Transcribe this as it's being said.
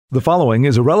The following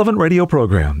is a relevant radio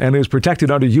program and is protected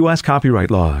under U.S.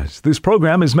 copyright laws. This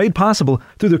program is made possible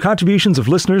through the contributions of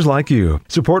listeners like you.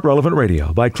 Support Relevant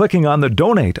Radio by clicking on the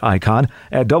donate icon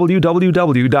at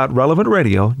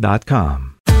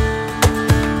www.relevantradio.com.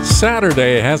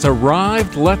 Saturday has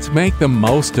arrived. Let's make the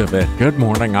most of it. Good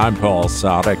morning. I'm Paul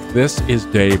Sadek. This is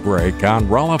Daybreak on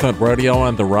Relevant Radio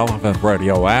and the Relevant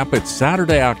Radio app. It's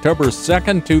Saturday, October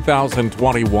 2nd,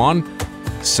 2021.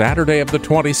 Saturday of the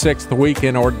 26th week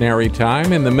in Ordinary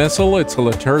Time. In the Missal, it's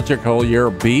liturgical year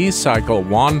B, cycle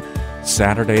 1.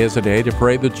 Saturday is a day to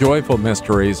pray the joyful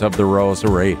mysteries of the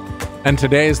Rosary. And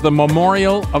today is the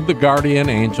memorial of the guardian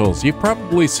angels. You've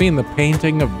probably seen the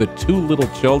painting of the two little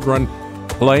children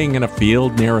playing in a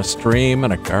field near a stream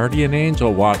and a guardian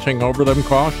angel watching over them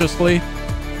cautiously.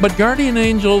 But guardian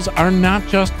angels are not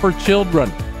just for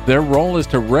children. Their role is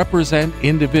to represent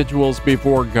individuals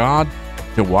before God,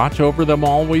 to watch over them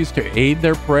always, to aid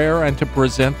their prayer, and to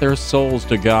present their souls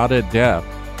to God at death.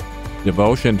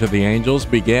 Devotion to the angels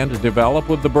began to develop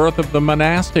with the birth of the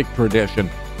monastic tradition.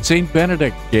 St.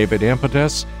 Benedict gave it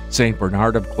impetus. St.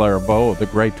 Bernard of Clairvaux, the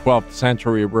great 12th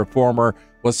century reformer,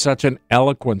 was such an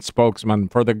eloquent spokesman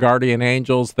for the guardian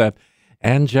angels that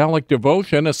angelic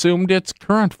devotion assumed its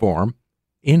current form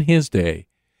in his day.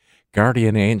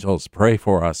 Guardian angels, pray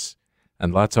for us,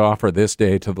 and let's offer this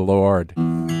day to the Lord.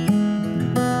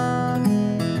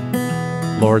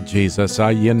 Lord Jesus, I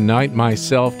unite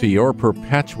myself to your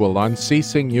perpetual,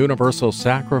 unceasing, universal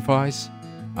sacrifice.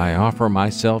 I offer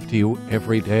myself to you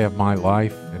every day of my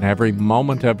life and every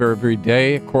moment of every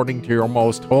day according to your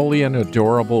most holy and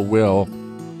adorable will.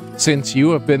 Since you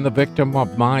have been the victim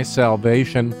of my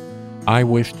salvation, I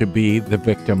wish to be the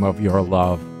victim of your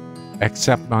love.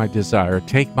 Accept my desire,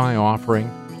 take my offering,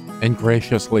 and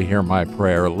graciously hear my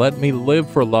prayer. Let me live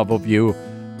for love of you.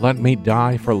 Let me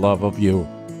die for love of you.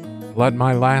 Let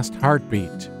my last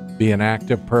heartbeat be an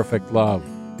act of perfect love.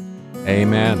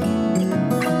 Amen.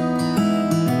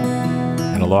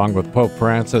 And along with Pope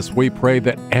Francis, we pray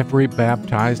that every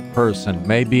baptized person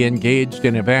may be engaged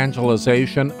in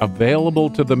evangelization, available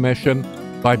to the mission,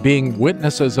 by being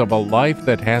witnesses of a life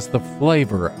that has the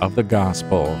flavor of the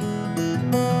gospel.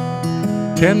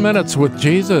 10 Minutes with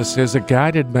Jesus is a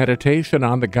guided meditation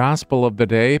on the gospel of the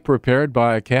day prepared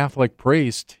by a Catholic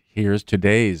priest. Here's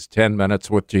today's 10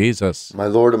 Minutes with Jesus. My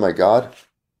Lord and my God,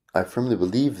 I firmly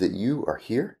believe that you are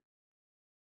here,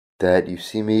 that you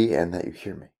see me, and that you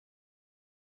hear me.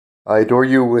 I adore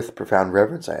you with profound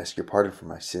reverence. I ask your pardon for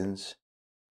my sins,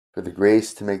 for the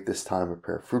grace to make this time of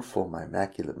prayer fruitful, my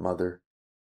Immaculate Mother,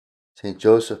 Saint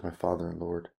Joseph, my Father and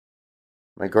Lord,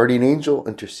 my guardian angel,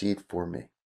 intercede for me.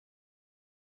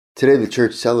 Today the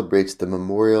Church celebrates the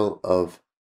memorial of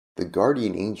the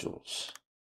guardian angels.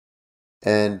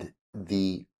 And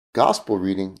the gospel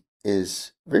reading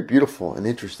is very beautiful and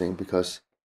interesting because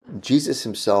Jesus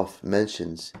himself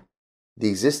mentions the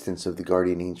existence of the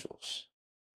guardian angels.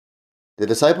 The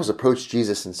disciples approached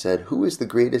Jesus and said, "Who is the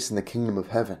greatest in the kingdom of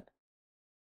heaven?"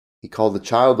 He called the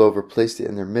child over, placed it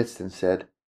in their midst, and said,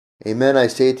 "Amen, I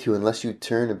say to you, unless you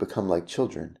turn and become like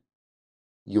children,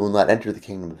 you will not enter the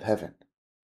kingdom of heaven.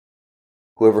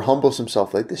 Whoever humbles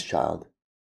himself like this child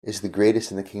is the greatest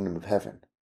in the kingdom of heaven.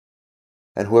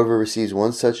 And whoever receives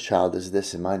one such child as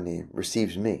this in my name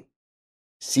receives me.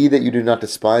 See that you do not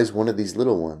despise one of these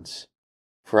little ones,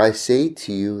 for I say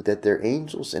to you that their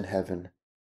angels in heaven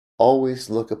always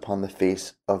look upon the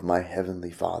face of my heavenly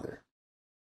Father."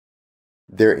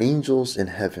 Their angels in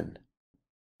heaven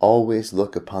always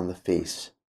look upon the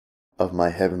face of my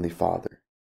heavenly Father.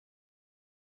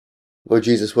 Lord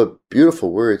Jesus, what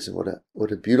beautiful words, and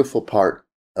what a beautiful part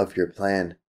of your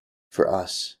plan for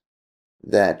us,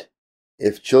 that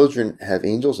if children have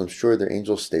angels, I'm sure their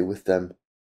angels stay with them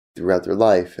throughout their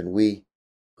life. And we,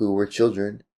 who were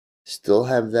children, still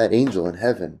have that angel in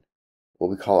heaven,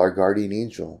 what we call our guardian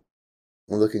angel,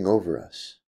 looking over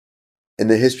us. In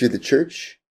the history of the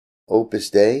Church,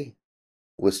 Opus Dei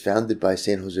was founded by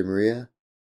St. Josemaria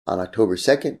on October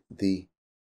 2nd, the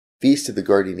Feast of the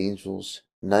Guardian Angels,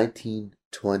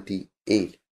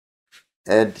 1928.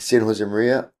 And St.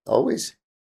 Josemaria always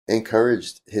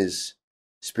encouraged his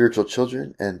spiritual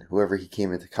children and whoever he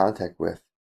came into contact with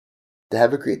to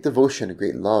have a great devotion, a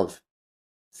great love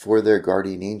for their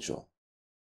guardian angel.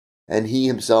 And he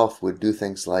himself would do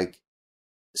things like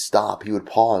stop. He would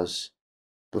pause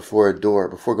before a door,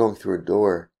 before going through a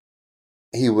door.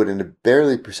 He would, in a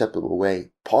barely perceptible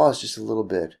way, pause just a little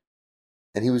bit.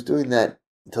 And he was doing that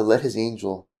to let his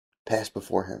angel pass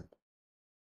before him,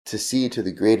 to see to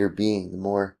the greater being, the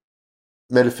more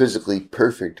metaphysically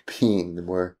perfect being, the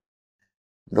more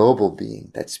noble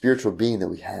being, that spiritual being that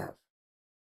we have.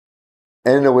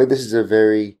 And in a way, this is a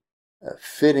very a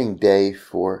fitting day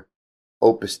for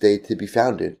Opus Dei to be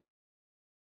founded.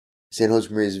 St.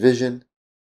 Josemaриa's vision,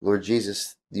 Lord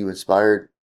Jesus, you inspired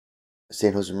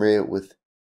St. Josemaria with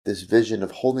this vision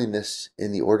of holiness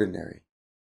in the ordinary,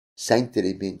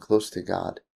 sanctity, being close to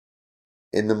God,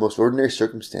 in the most ordinary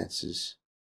circumstances,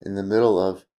 in the middle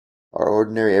of our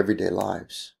ordinary everyday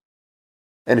lives.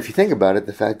 And if you think about it,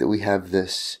 the fact that we have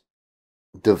this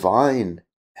divine,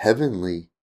 heavenly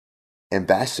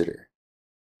ambassador,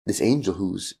 this angel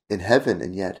who's in heaven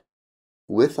and yet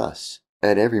with us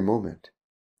at every moment,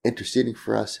 interceding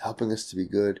for us, helping us to be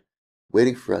good,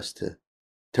 waiting for us to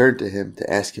turn to him,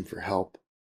 to ask him for help,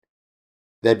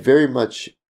 that very much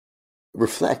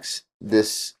reflects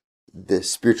this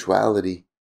spirituality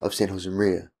of St.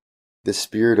 Josemaria, the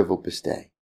spirit of Opus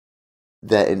Dei,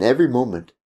 that in every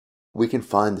moment we can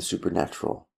find the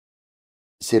supernatural.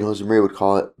 St. Josemaria would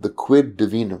call it the quid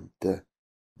divinum, the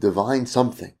divine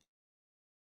something.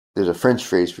 There's a French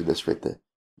phrase for this, right? The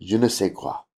je ne sais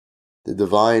quoi, the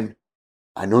divine,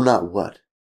 I know not what,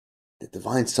 the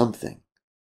divine something,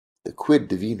 the quid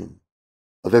divinum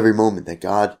of every moment, that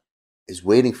God is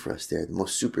waiting for us there, the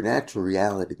most supernatural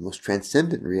reality, the most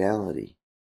transcendent reality,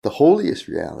 the holiest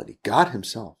reality, God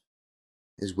himself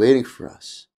is waiting for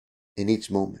us in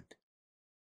each moment.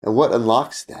 And what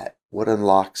unlocks that? What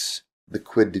unlocks the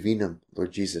quid divinum,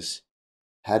 Lord Jesus?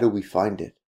 How do we find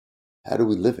it? How do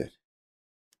we live it?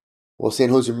 Well,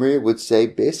 St. Josemaria would say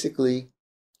basically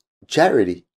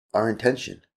charity, our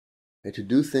intention, and to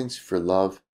do things for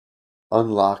love,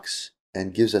 unlocks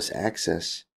and gives us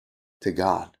access to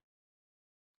God.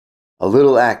 A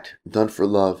little act done for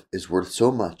love is worth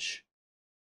so much,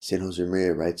 St.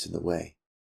 Josemaria writes in the Way.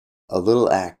 A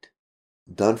little act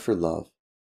done for love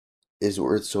is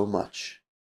worth so much.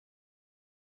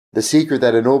 The secret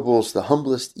that ennobles the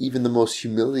humblest, even the most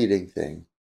humiliating thing,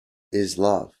 is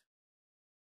love.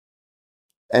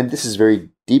 And this is very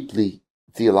deeply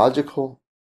theological.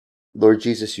 Lord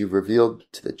Jesus, you've revealed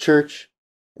to the church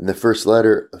in the first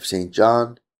letter of St.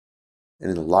 John, and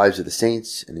in the lives of the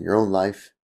saints, and in your own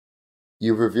life,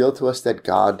 you've revealed to us that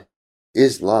God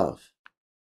is love,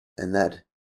 and that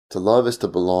to love is to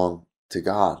belong to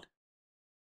God.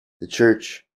 The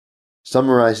church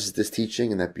summarizes this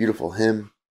teaching in that beautiful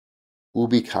hymn,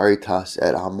 Ubi caritas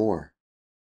et amor.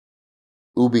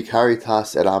 Ubi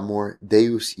caritas et amor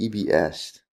Deus ibi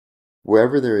est.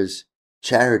 Wherever there is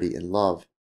charity and love,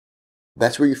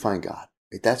 that's where you find God.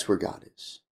 Right? That's where God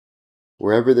is.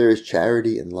 Wherever there is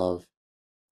charity and love,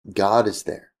 God is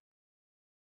there.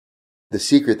 The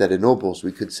secret that ennobles,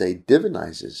 we could say,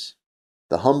 divinizes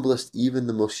the humblest, even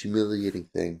the most humiliating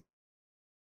thing,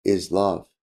 is love.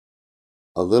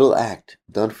 A little act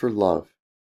done for love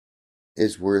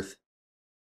is worth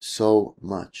so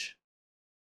much.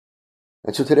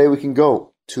 And so today we can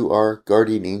go to our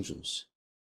guardian angels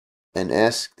and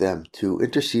ask them to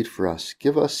intercede for us.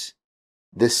 Give us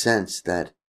this sense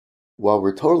that while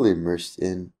we're totally immersed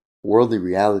in worldly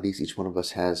realities, each one of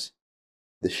us has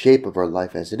the shape of our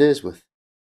life as it is, with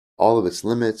all of its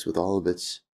limits, with all of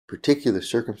its particular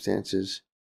circumstances,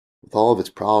 with all of its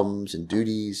problems and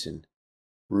duties and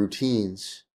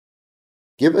routines.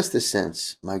 Give us the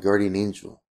sense, my guardian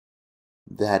angel,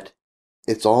 that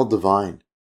it's all divine,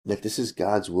 that this is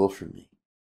God's will for me,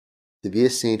 to be a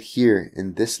saint here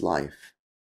in this life.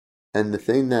 And the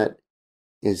thing that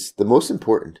is the most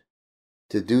important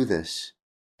to do this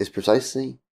is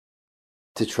precisely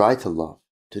to try to love,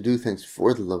 to do things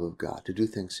for the love of God, to do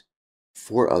things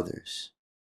for others,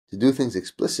 to do things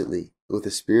explicitly with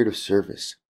a spirit of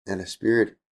service and a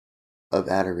spirit of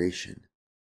adoration.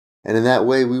 And in that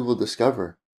way we will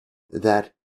discover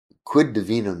that quid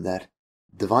divinum, that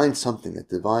divine something, that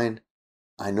divine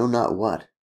I know not what,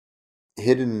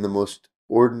 hidden in the most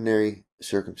ordinary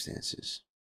circumstances.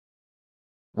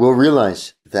 We'll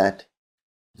realize that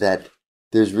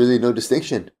there's really no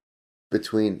distinction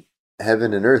between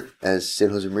heaven and earth, as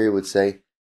St. Josemaria would say.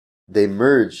 They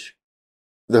merge.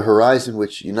 The horizon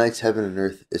which unites heaven and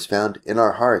earth is found in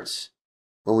our hearts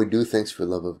when we do things for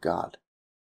love of God.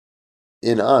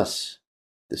 In us,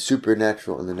 the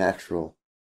supernatural and the natural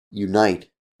unite,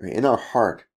 right, in our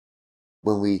heart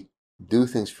when we do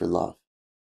things for love.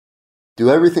 Do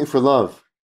everything for love,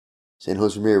 St.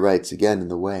 Josemaria writes again in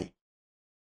the Way.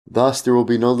 Thus there will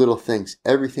be no little things.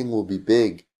 Everything will be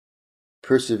big.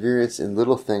 Perseverance in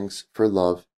little things for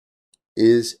love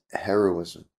is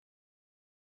heroism.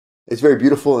 It's very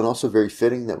beautiful and also very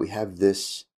fitting that we have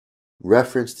this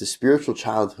reference to spiritual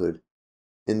childhood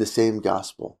in the same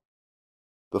gospel.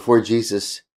 Before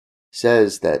Jesus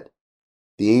says that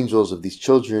the angels of these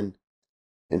children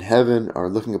in heaven are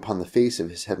looking upon the face of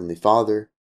his heavenly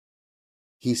Father,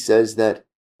 he says that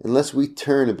unless we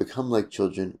turn and become like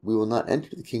children, we will not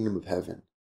enter the kingdom of heaven.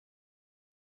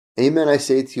 Amen, I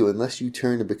say to you, unless you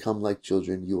turn and become like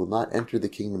children, you will not enter the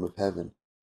kingdom of heaven.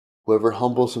 Whoever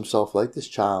humbles himself like this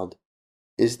child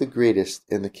is the greatest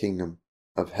in the kingdom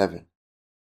of heaven.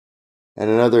 And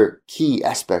another key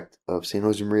aspect of St.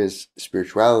 Josemaria's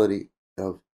spirituality,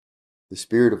 of the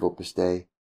spirit of Opus Dei,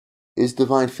 is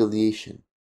divine filiation,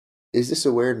 is this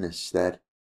awareness that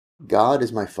God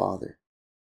is my Father,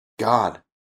 God,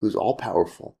 who's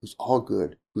all-powerful, who's all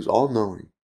good, who's all-knowing,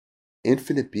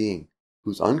 infinite being,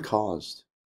 who's uncaused,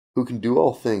 who can do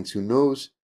all things, who knows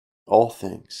all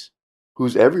things,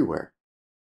 who's everywhere,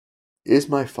 is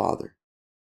my Father.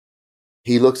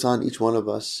 He looks on each one of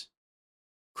us,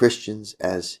 Christians,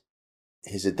 as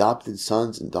his adopted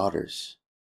sons and daughters,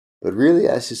 but really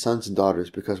as his sons and daughters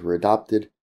because we're adopted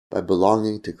by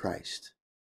belonging to Christ.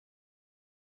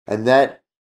 And that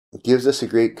gives us a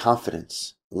great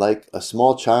confidence. Like a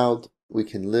small child, we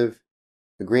can live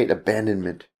a great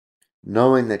abandonment,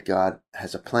 knowing that God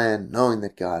has a plan, knowing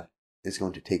that God is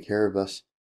going to take care of us,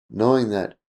 knowing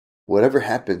that whatever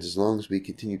happens, as long as we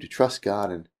continue to trust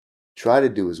God and try to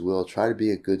do his will, try to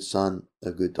be a good son,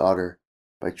 a good daughter,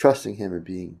 by trusting him and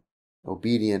being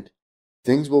obedient,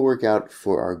 things will work out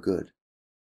for our good.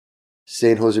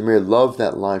 St. Josemaria loved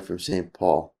that line from St.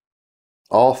 Paul.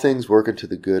 All things work unto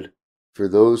the good for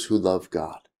those who love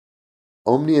God.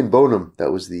 Omnia in bonum,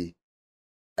 that was the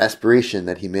aspiration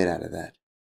that he made out of that.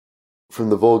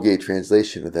 From the Vulgate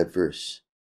translation of that verse.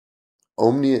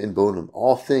 Omnia in bonum,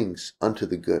 all things unto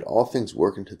the good, all things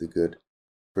work unto the good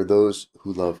for those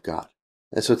who love God.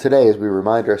 And so today, as we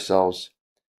remind ourselves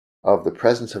of the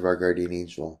presence of our guardian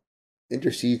angel,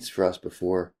 intercedes for us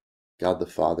before God the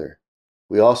Father,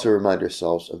 we also remind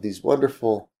ourselves of these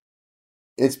wonderful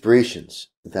inspirations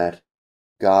that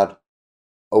God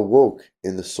awoke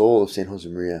in the soul of St.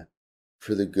 Josemaria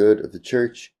for the good of the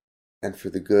Church and for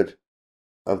the good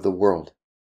of the world.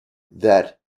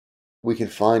 That we can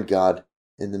find God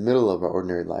in the middle of our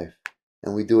ordinary life,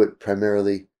 and we do it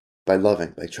primarily by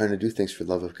loving, by trying to do things for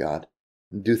the love of God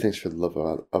and do things for the love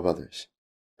of others.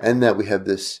 And that we have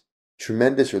this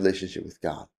tremendous relationship with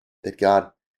God, that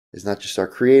God is not just our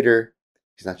creator,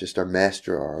 he's not just our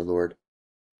master or our Lord,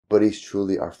 but he's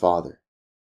truly our Father.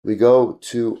 We go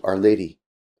to Our Lady,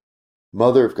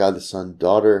 Mother of God the Son,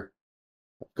 Daughter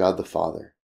of God the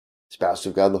Father, Spouse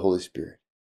of God the Holy Spirit,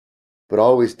 but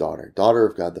always Daughter, Daughter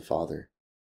of God the Father.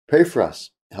 Pray for us,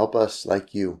 help us,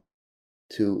 like you,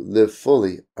 to live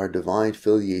fully our divine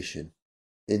filiation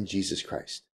in Jesus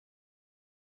Christ.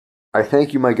 I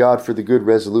thank you, my God, for the good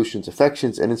resolutions,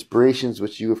 affections, and inspirations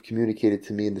which you have communicated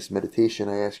to me in this meditation.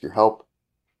 I ask your help.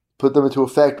 Put them into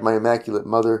effect, my Immaculate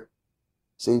Mother.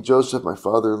 Saint Joseph, my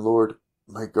Father and Lord,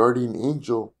 my guardian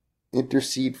angel,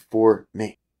 intercede for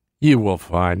me. You will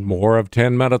find more of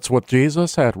 10 Minutes with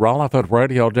Jesus at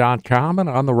relevantradio.com and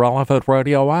on the Relevant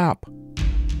Radio app.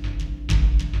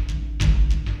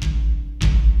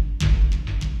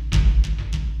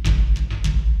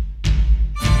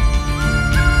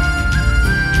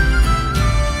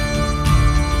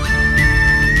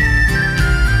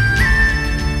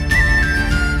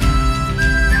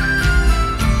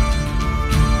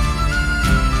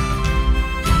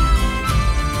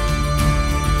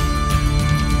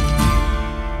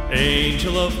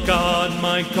 Angel of God,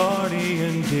 my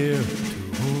guardian dear, to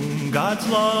whom God's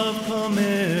love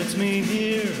commits me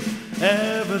here,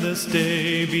 ever this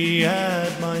day be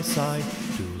at my side,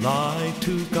 to lie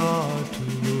to God, to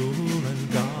rule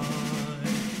and guide,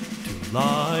 to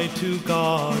lie to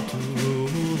God, to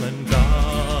rule and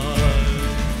guide.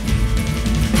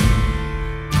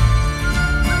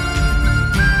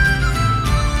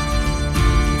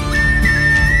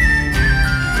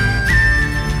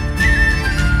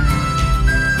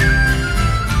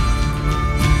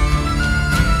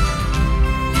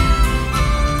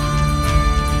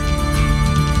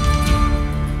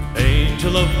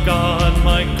 Angel of God,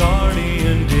 my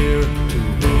guardian dear, to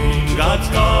whom God's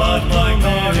God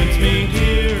commits me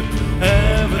here,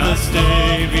 ever this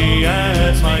day be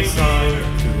at my side,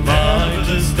 to lie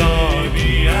to God,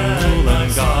 to rule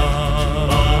and guide,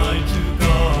 lie to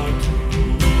God, to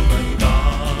rule and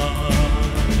guide.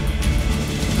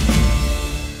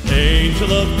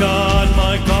 Angel of God,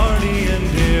 my guardian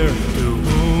dear, to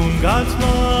whom God's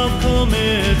love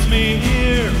commits me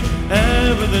here,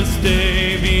 ever this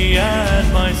day be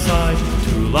at my side,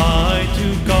 to lie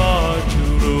to God, to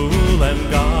rule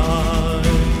and guide.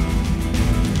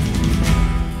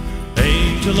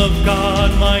 Angel of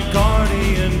God, my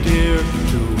guardian dear,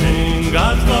 to whom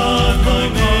God's love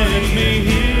commits me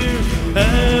here,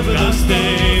 ever this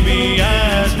day be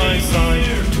at my side,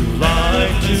 to lie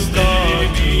to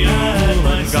God, to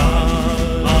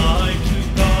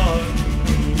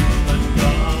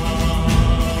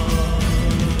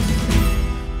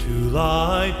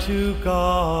to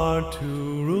guard, to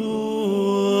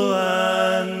rule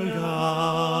and guide.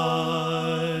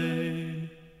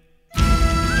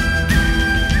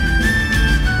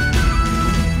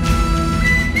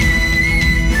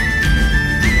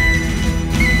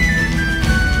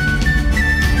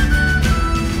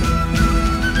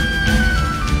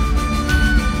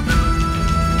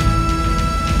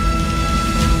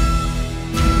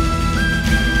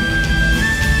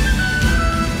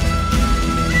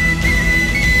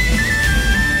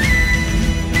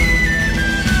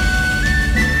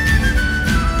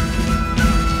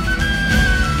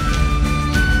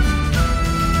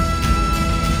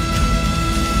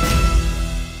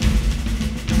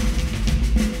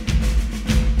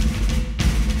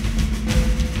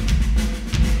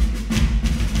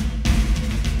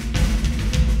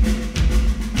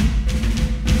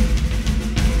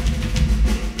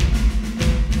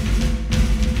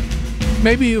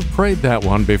 Maybe you've prayed that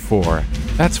one before.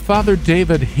 That's Father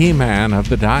David Heeman of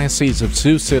the Diocese of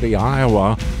Sioux City,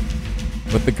 Iowa,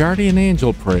 with the Guardian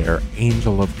Angel Prayer,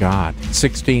 Angel of God.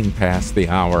 16 past the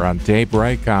hour on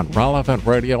Daybreak on Relevant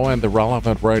Radio and the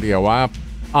Relevant Radio app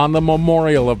on the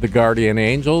Memorial of the Guardian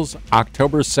Angels,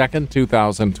 October 2nd,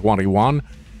 2021.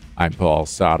 I'm Paul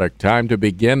Sadek. Time to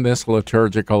begin this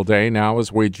liturgical day now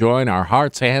as we join our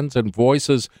hearts, hands, and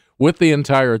voices with the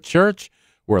entire church.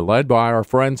 We're led by our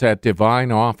friends at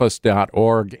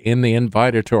divineoffice.org in the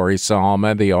invitatory psalm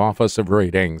and the office of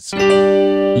readings.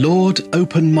 Lord,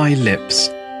 open my lips,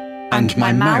 and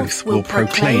my mouth will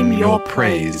proclaim your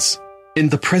praise. In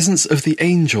the presence of the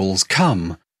angels,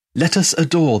 come, let us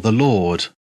adore the Lord.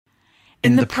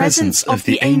 In the presence of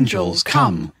the angels,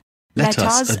 come, let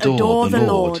us adore the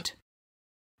Lord.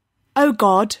 O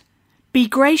God, be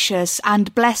gracious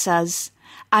and bless us,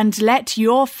 and let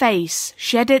your face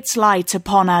shed its light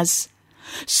upon us.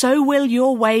 So will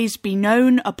your ways be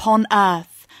known upon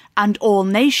earth, and all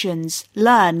nations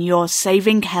learn your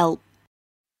saving help.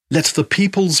 Let the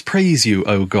peoples praise you,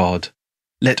 O God.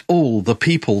 Let all the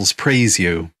peoples praise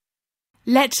you.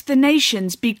 Let the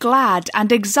nations be glad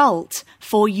and exult,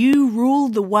 for you rule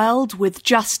the world with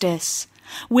justice.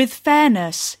 With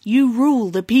fairness you rule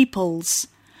the peoples.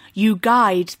 You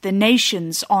guide the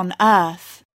nations on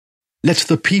earth. Let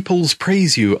the peoples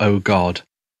praise you, O God.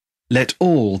 Let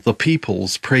all the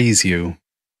peoples praise you.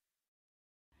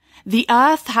 The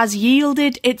earth has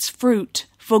yielded its fruit,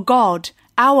 for God,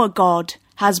 our God,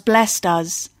 has blessed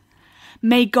us.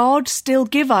 May God still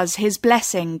give us his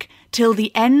blessing, till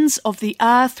the ends of the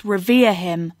earth revere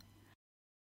him.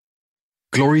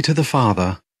 Glory to the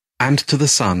Father, and to the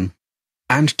Son,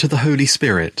 and to the Holy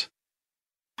Spirit.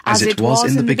 As it was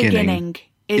in the beginning,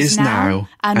 is now,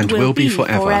 and will be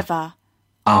forever.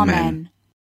 Amen.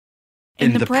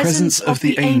 In the presence of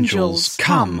the angels,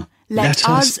 come, let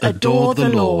us adore the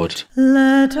Lord.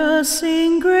 Let us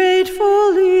sing gratefully,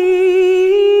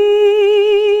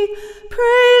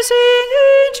 praising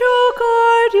angel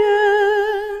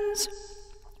guardians,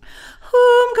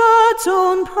 whom God's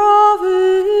own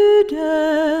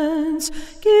providence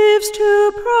gives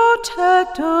to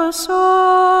protect us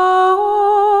all.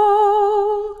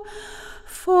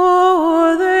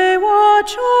 For they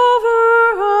watch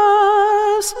over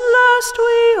us, lest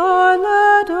we are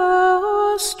led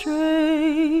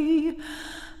astray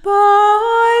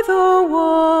by the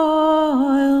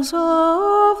wiles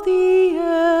of the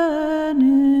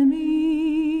enemy.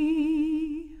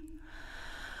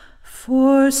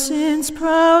 For since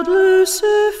proud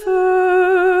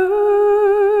Lucifer,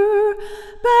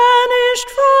 banished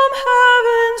from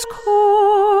heaven's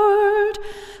court,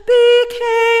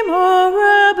 became a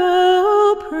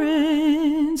rebel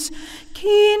prince,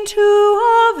 keen to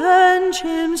avenge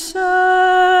himself,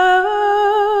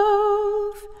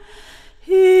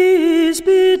 his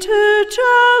bitter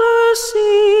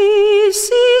jealousy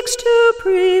seeks to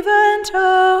prevent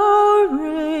our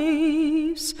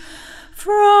race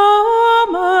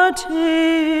from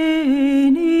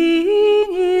attaining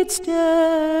its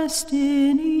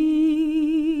destiny.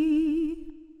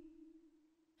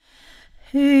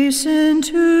 Hasten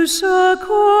to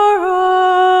succor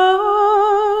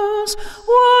us,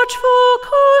 watchful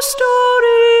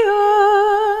custodian.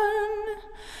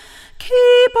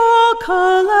 Keep all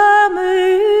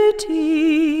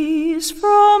calamities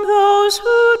from those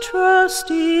who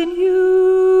trust in you.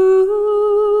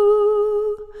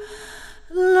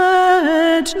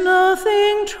 Let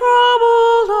nothing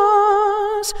trouble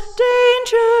us,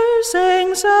 dangers,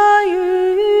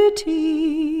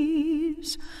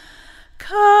 anxieties.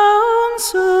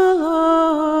 Counsel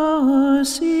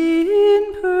us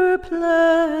in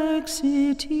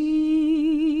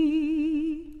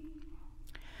perplexity.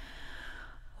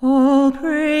 All all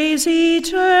praise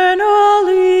eternally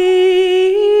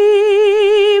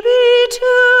be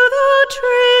to the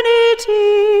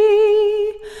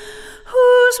Trinity,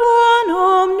 whose one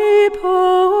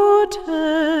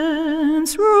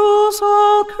omnipotence rules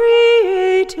all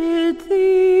created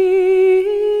things,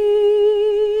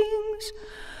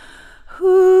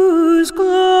 whose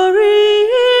glory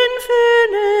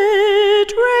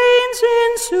infinite reigns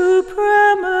in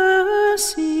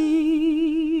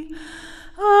supremacy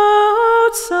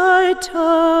outside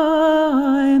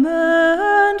time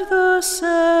and the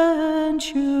centuries.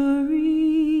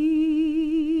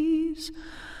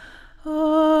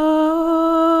 Amen.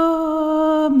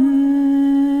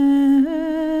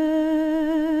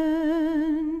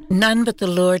 None but the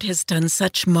Lord has done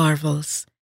such marvels.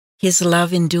 His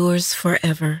love endures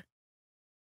forever.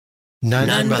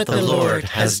 None but the Lord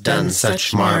has done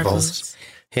such marvels.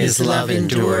 His love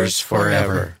endures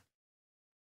forever.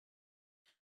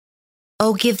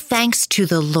 O give thanks to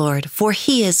the Lord, for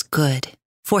he is good,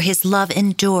 for his love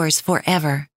endures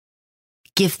forever.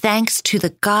 Give thanks to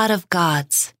the God of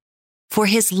gods, for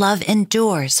his love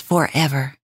endures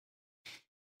forever.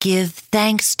 Give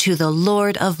thanks to the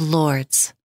Lord of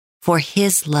lords, for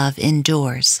his love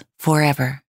endures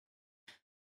forever.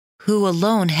 Who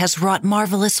alone has wrought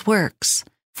marvelous works,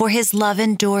 for his love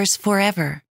endures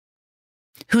forever.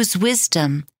 Whose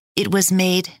wisdom it was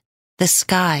made the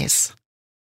skies,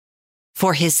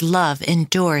 for his love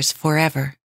endures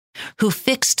forever. Who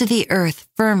fixed the earth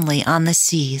firmly on the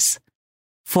seas,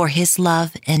 for his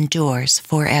love endures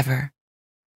forever.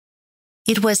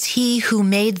 It was he who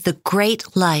made the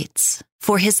great lights,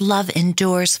 for his love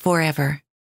endures forever.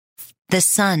 The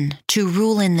sun to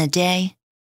rule in the day,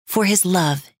 for his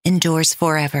love endures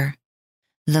forever.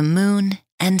 The moon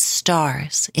and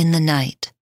stars in the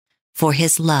night, for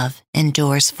his love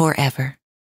endures forever.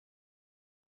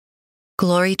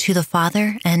 Glory to the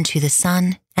Father, and to the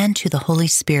Son, and to the Holy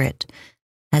Spirit,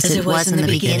 as it was in the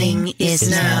beginning, is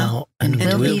now, and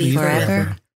will be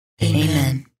forever.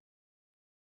 Amen.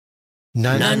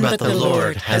 None but the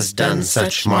Lord has done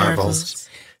such marvels.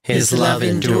 His love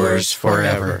endures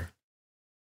forever.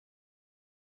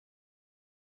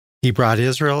 He brought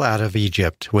Israel out of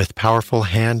Egypt with powerful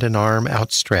hand and arm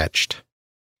outstretched.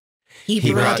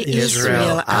 He brought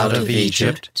Israel out of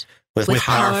Egypt with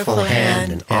powerful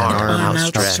hand and arm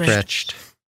outstretched.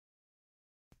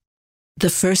 The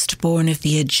firstborn of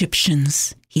the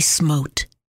Egyptians he smote,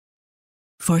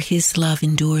 for his love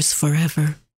endures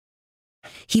forever.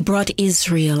 He brought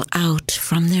Israel out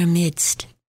from their midst,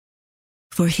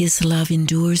 for his love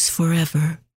endures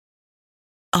forever.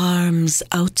 Arms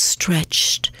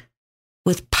outstretched,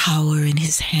 with power in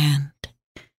his hand,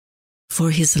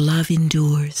 for his love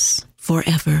endures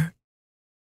forever.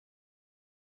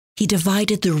 He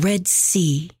divided the Red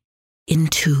Sea in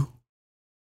two,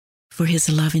 for his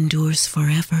love endures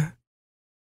forever.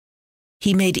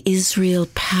 He made Israel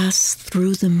pass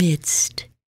through the midst,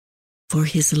 for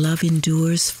his love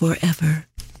endures forever.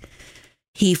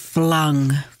 He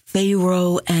flung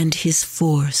Pharaoh and his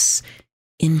force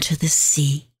into the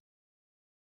sea,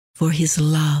 for his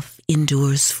love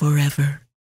endures forever.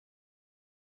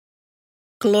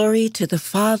 Glory to the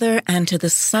Father, and to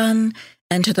the Son,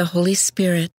 and to the Holy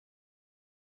Spirit.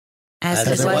 As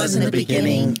it was in the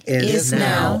beginning, is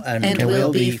now, and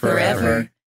will be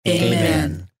forever.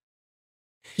 Amen.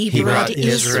 He brought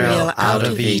Israel out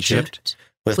of Egypt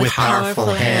with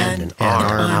powerful hand and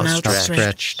arm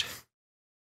outstretched.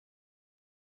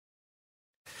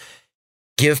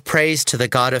 Give praise to the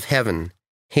God of heaven.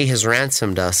 He has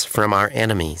ransomed us from our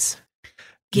enemies.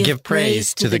 Give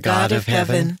praise to the God of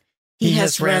heaven. He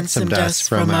has ransomed us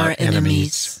from our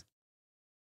enemies.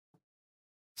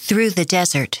 Through the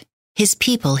desert, his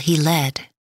people he led,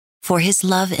 for his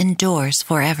love endures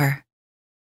forever.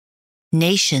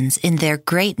 Nations in their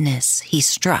greatness he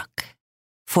struck,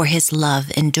 for his love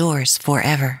endures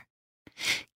forever.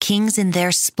 Kings in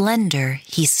their splendor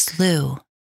he slew,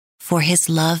 for his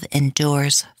love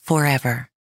endures forever.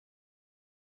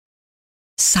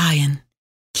 Sion,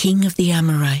 king of the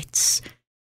Amorites,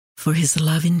 for his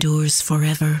love endures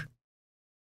forever.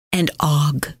 And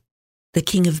Og, the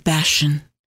king of Bashan,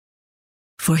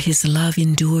 for his love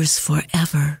endures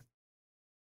forever.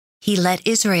 He let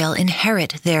Israel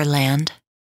inherit their land,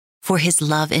 for his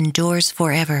love endures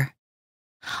forever.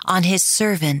 On his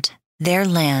servant their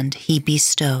land he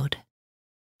bestowed,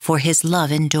 for his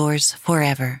love endures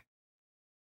forever.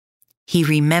 He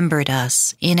remembered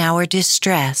us in our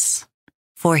distress,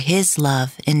 for his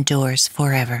love endures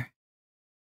forever.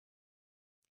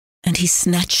 And he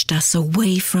snatched us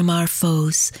away from our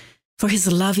foes, for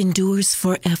his love endures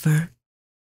forever.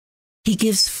 He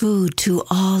gives food to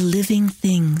all living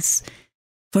things,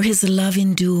 for his love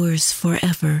endures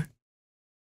forever.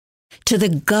 To the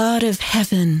God of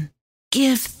heaven,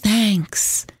 give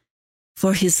thanks,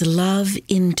 for his love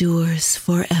endures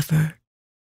forever.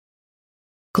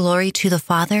 Glory to the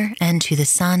Father, and to the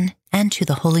Son, and to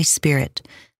the Holy Spirit,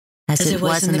 as it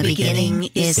was in the beginning,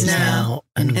 is now,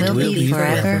 and will be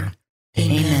forever.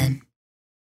 Amen.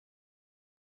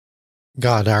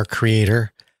 God, our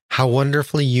Creator, how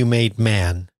wonderfully you made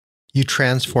man. You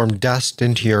transformed dust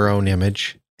into your own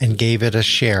image and gave it a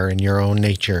share in your own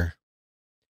nature.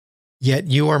 Yet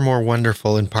you are more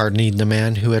wonderful in pardoning the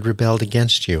man who had rebelled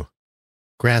against you.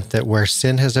 Grant that where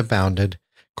sin has abounded,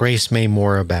 grace may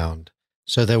more abound,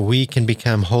 so that we can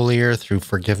become holier through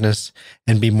forgiveness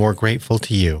and be more grateful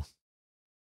to you.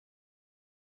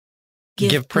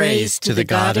 Give praise to the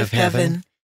God of heaven.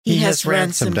 He has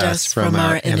ransomed us from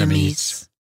our enemies.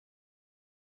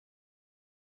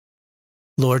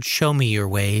 Lord, show me your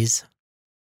ways.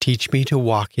 Teach me to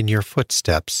walk in your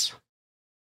footsteps.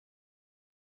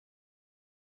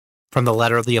 From the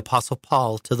letter of the Apostle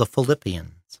Paul to the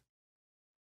Philippians.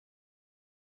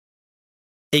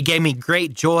 It gave me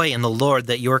great joy in the Lord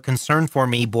that your concern for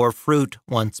me bore fruit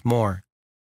once more.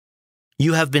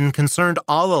 You have been concerned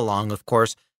all along, of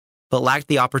course, but lacked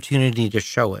the opportunity to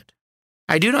show it.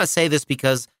 I do not say this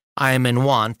because I am in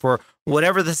want, for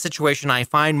whatever the situation I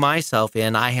find myself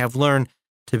in, I have learned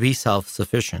to be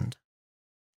self-sufficient.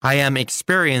 I am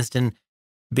experienced in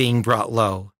being brought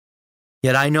low,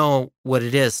 yet I know what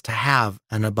it is to have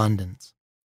an abundance.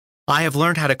 I have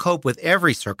learned how to cope with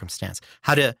every circumstance,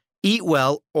 how to eat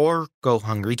well or go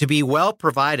hungry, to be well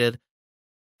provided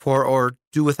for or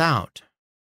do without.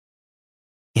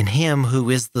 In him who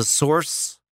is the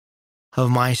source of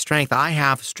my strength, I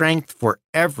have strength for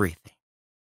everything.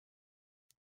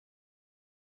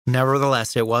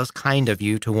 Nevertheless, it was kind of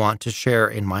you to want to share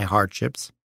in my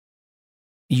hardships.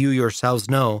 You yourselves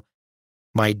know,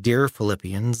 my dear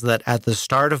Philippians, that at the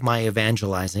start of my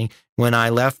evangelizing, when I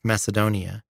left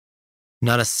Macedonia,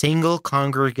 not a single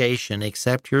congregation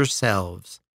except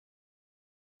yourselves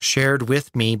shared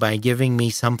with me by giving me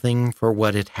something for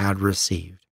what it had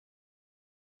received.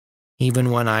 Even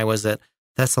when I was at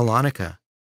Thessalonica,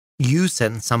 you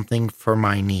sent something for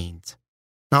my needs,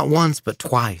 not once but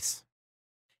twice.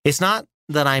 It's not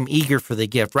that I'm eager for the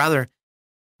gift, rather,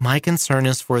 my concern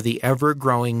is for the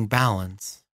ever-growing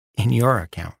balance in your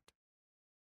account.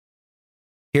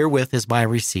 Herewith is my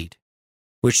receipt,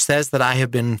 which says that I have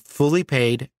been fully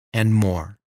paid and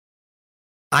more.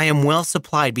 I am well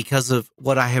supplied because of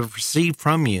what I have received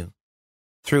from you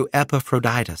through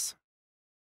Epaphroditus,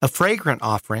 a fragrant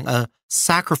offering, a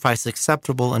sacrifice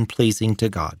acceptable and pleasing to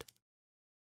God.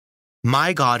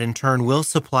 My God, in turn, will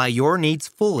supply your needs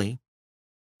fully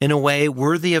in a way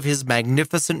worthy of his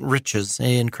magnificent riches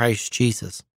in Christ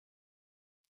Jesus.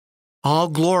 All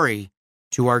glory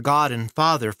to our God and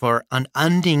Father for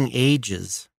unending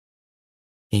ages.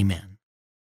 Amen.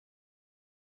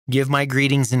 Give my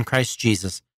greetings in Christ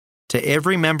Jesus to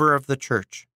every member of the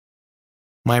church.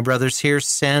 My brothers here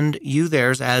send you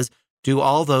theirs, as do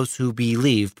all those who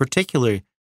believe, particularly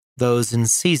those in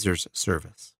Caesar's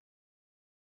service.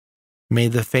 May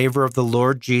the favor of the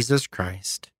Lord Jesus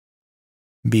Christ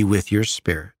be with your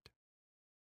spirit.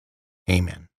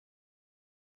 Amen.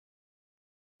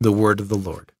 The word of the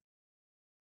Lord.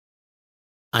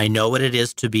 I know what it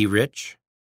is to be rich,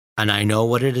 and I know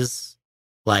what it is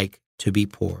like to be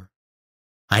poor.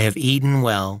 I have eaten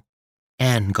well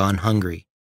and gone hungry,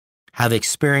 have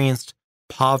experienced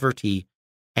poverty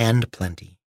and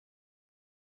plenty.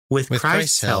 With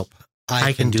Christ's help,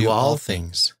 I can do all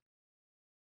things.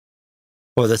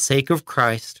 For the sake of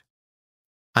Christ,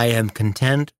 I am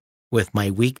content with my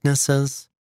weaknesses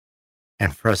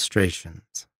and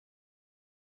frustrations.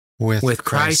 With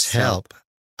Christ's help,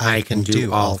 I can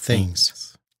do all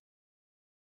things.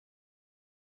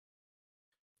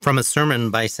 From a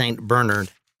sermon by St.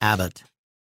 Bernard, Abbot.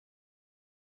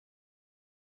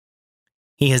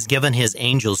 He has given his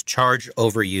angels charge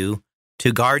over you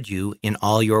to guard you in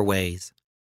all your ways.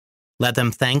 Let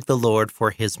them thank the Lord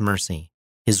for his mercy.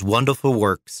 His wonderful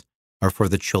works are for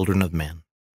the children of men.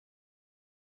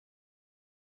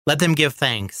 Let them give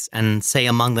thanks and say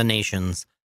among the nations,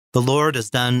 the Lord has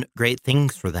done great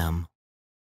things for them.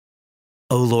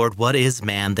 O Lord, what is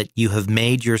man that you have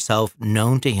made yourself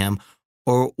known to him,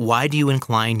 or why do you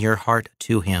incline your heart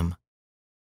to him?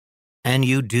 And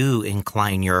you do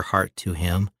incline your heart to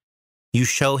him. You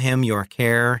show him your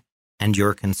care and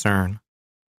your concern.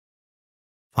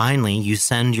 Finally, you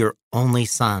send your only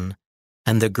Son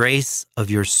and the grace of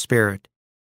your Spirit,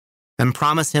 and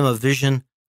promise him a vision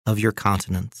of your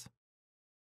countenance.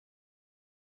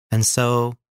 And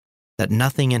so, that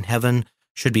nothing in heaven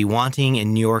should be wanting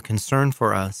in your concern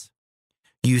for us,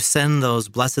 you send those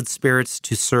blessed spirits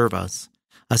to serve us,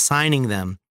 assigning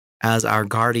them as our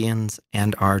guardians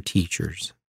and our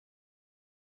teachers.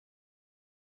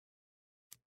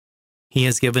 He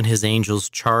has given his angels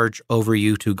charge over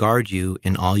you to guard you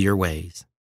in all your ways.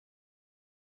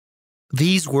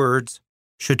 These words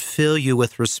should fill you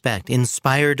with respect,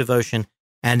 inspire devotion,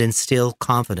 and instill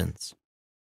confidence.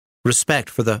 Respect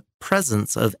for the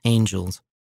presence of angels,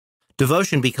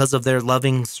 devotion because of their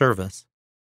loving service,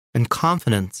 and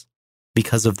confidence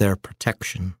because of their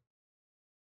protection.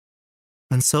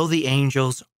 And so the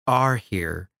angels are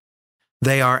here.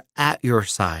 They are at your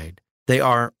side. They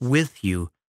are with you,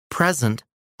 present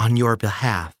on your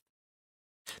behalf.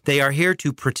 They are here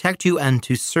to protect you and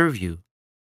to serve you.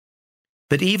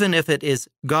 But even if it is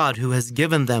God who has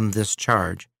given them this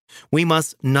charge, we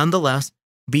must nonetheless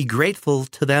be grateful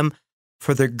to them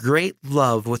for the great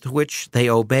love with which they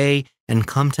obey and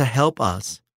come to help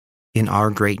us in our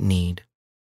great need.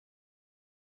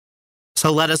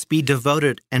 So let us be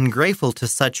devoted and grateful to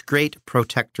such great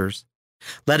protectors.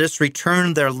 Let us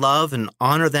return their love and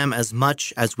honor them as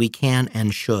much as we can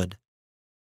and should.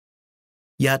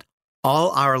 Yet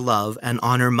all our love and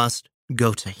honor must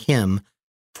go to Him,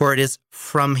 for it is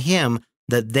from Him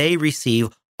that they receive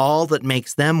all that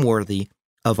makes them worthy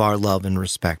of our love and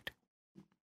respect.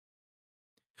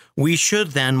 We should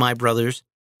then, my brothers,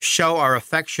 show our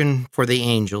affection for the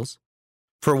angels,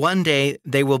 for one day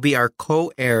they will be our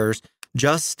co-heirs,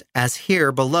 just as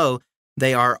here below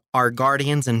they are our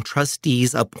guardians and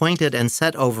trustees appointed and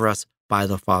set over us by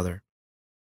the Father.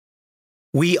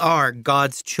 We are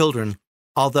God's children,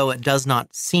 although it does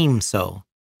not seem so,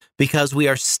 because we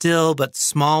are still but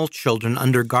small children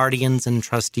under guardians and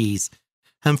trustees,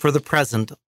 and for the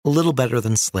present, little better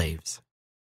than slaves.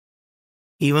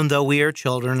 Even though we are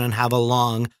children and have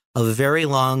a very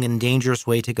long and dangerous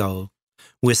way to go,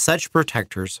 with such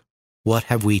protectors, what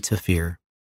have we to fear?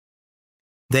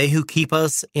 They who keep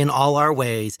us in all our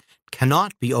ways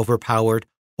cannot be overpowered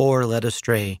or led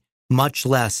astray, much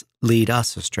less lead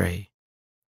us astray.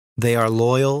 They are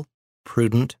loyal,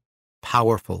 prudent,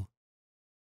 powerful.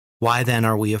 Why then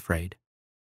are we afraid?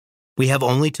 We have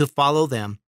only to follow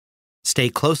them, stay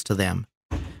close to them,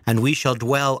 and we shall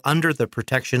dwell under the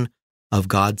protection of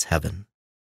God's heaven.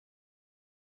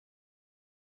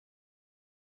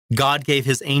 God gave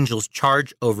his angels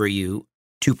charge over you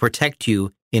to protect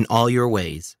you in all your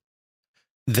ways.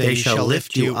 They shall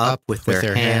lift you up with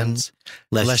their hands,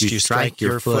 lest you strike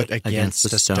your foot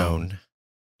against a stone.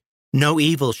 No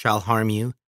evil shall harm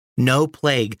you, no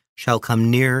plague shall come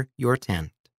near your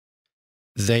tent.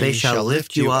 They shall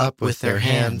lift you up with their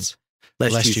hands,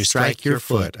 lest you strike your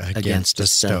foot against a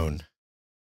stone.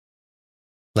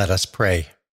 Let us pray.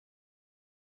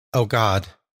 O God,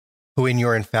 who in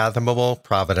your unfathomable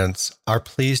providence are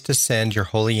pleased to send your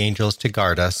holy angels to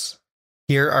guard us,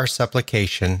 hear our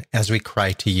supplication as we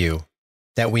cry to you,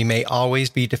 that we may always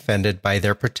be defended by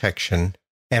their protection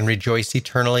and rejoice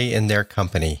eternally in their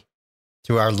company.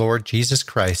 Through our Lord Jesus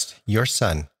Christ, your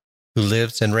Son, who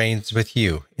lives and reigns with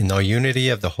you in the unity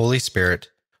of the Holy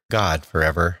Spirit, God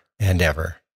forever and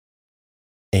ever.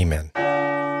 Amen.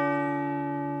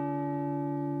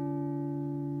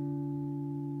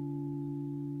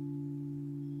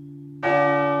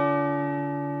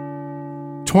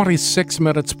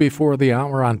 "26 before the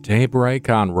hour on Daybreak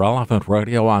on Relevant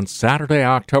Radio on Saturday,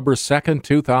 October 2nd,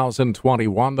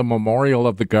 2021, the Memorial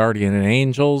of the Guardian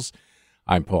Angels.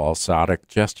 I'm Paul Sadek.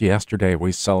 Just yesterday,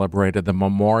 we celebrated the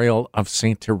Memorial of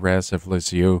St. Therese of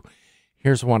Lisieux.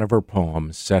 Here's one of her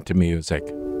poems set to music.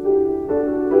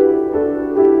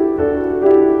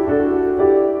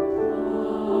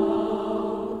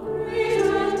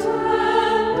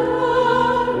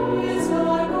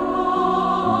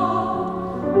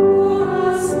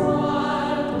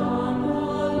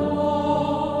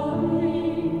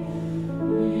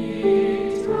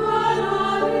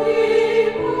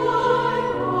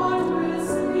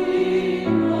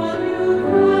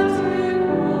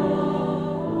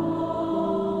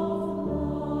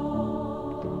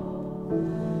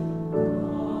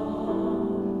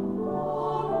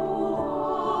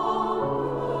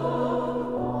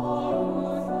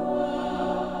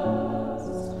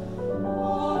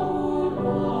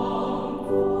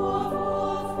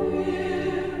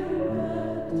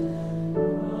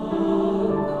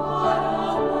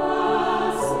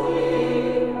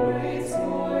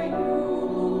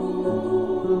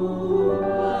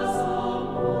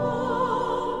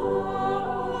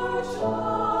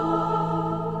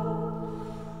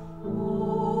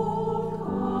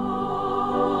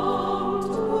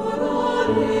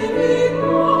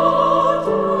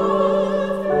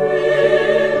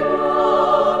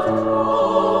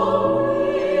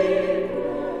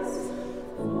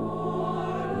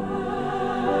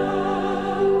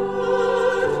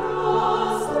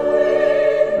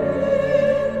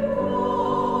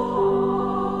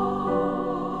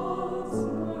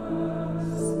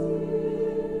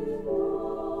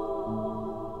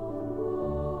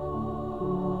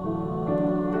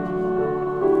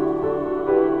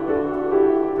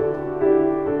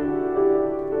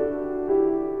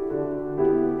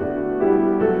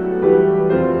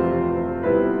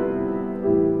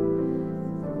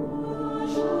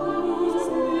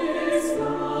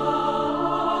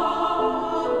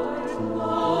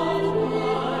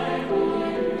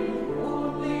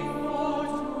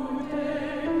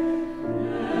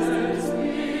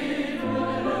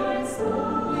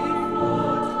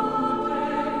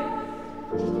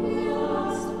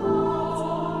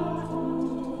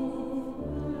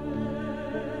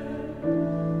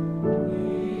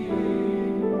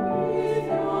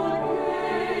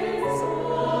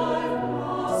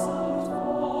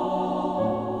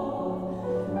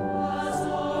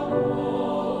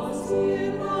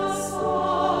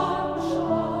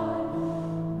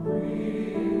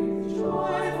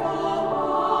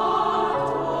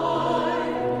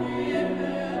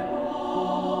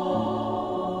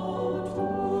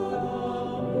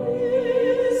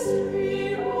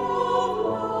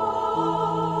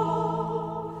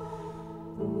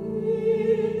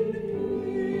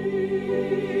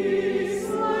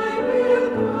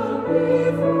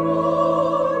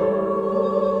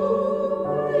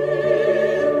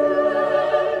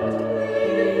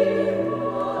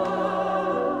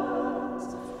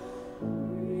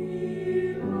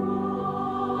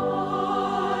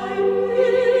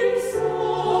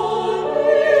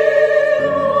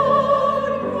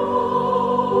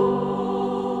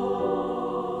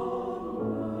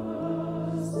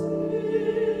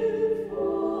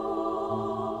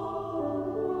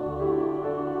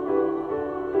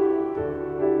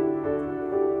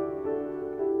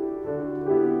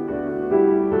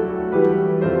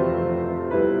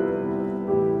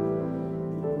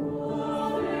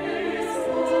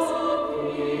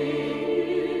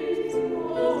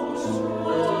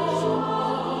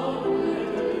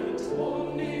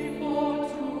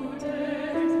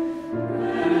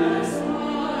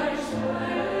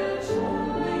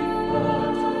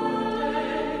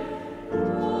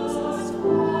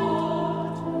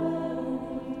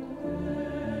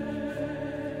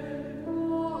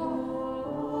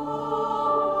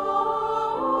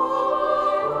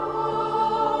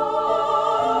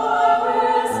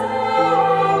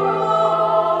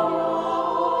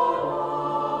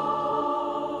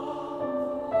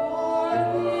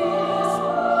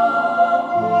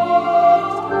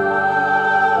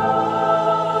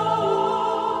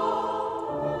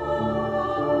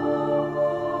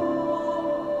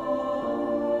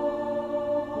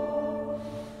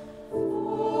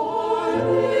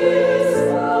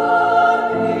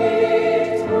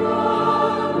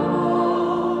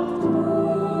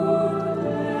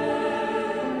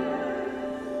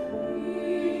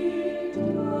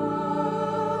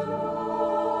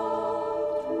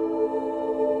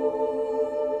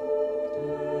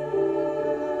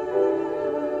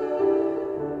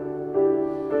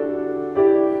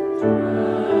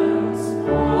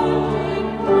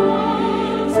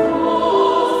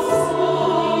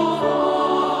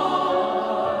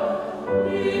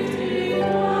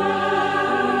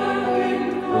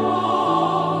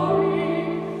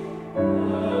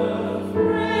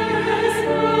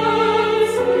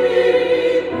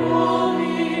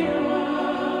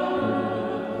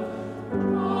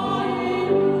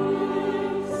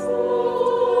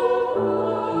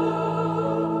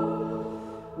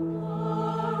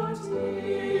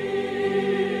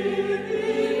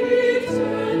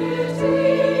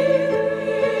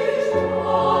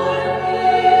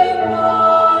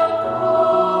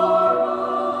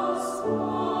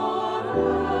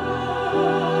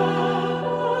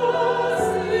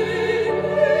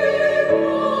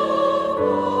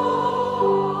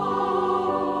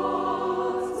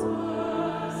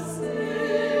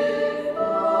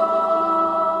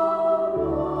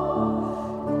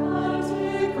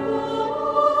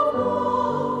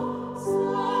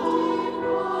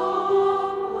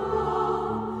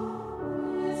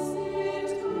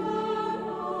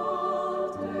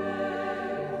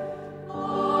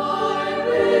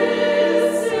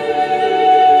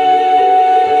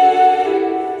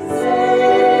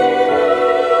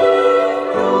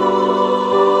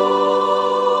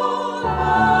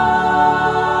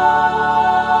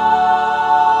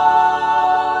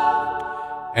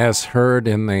 as heard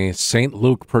in the St.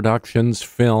 Luke Productions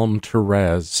film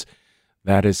Therese.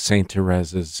 That is St.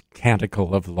 Therese's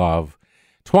Canticle of Love.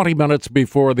 20 minutes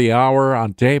before the hour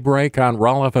on Daybreak on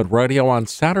Relevant Radio on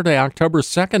Saturday, October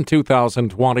 2nd,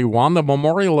 2021, the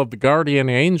Memorial of the Guardian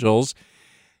Angels.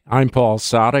 I'm Paul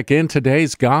Sadek. In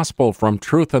today's Gospel from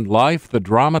Truth and Life, the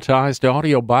dramatized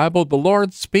audio Bible, the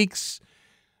Lord speaks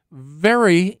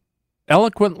very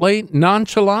eloquently,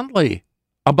 nonchalantly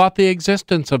about the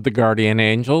existence of the guardian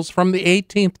angels from the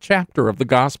 18th chapter of the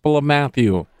Gospel of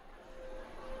Matthew.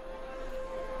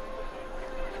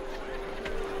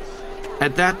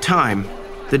 At that time,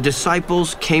 the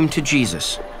disciples came to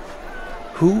Jesus.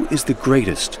 "Who is the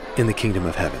greatest in the kingdom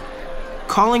of heaven?"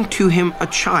 Calling to him a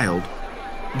child,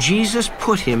 Jesus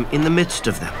put him in the midst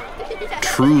of them.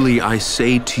 "Truly I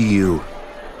say to you,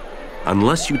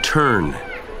 unless you turn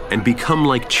and become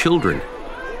like children,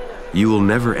 you will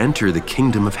never enter the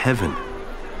kingdom of heaven.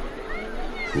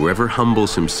 Whoever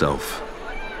humbles himself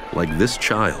like this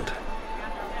child,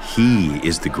 he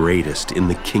is the greatest in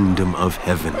the kingdom of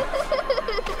heaven.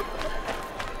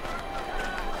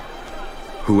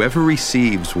 Whoever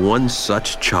receives one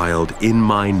such child in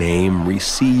my name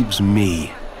receives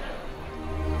me.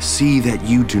 See that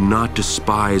you do not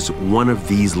despise one of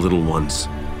these little ones,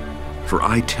 for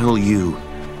I tell you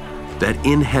that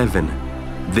in heaven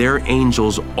their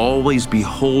angels always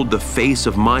behold the face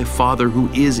of my Father who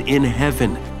is in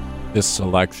heaven." This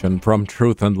selection from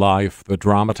Truth and Life, the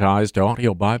dramatized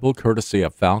audio Bible courtesy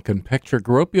of Falcon Picture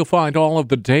Group. You'll find all of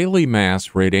the daily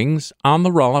Mass readings on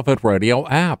the Relevant Radio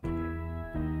app.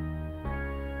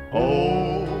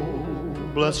 Oh,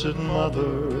 Blessed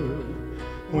Mother,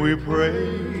 we pray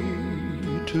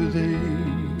to thee.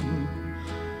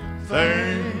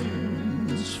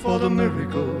 Thanks for the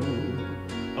miracle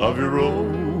of your rosary.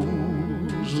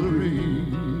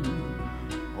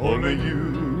 Only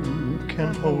you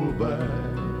can hold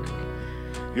back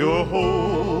your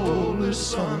holy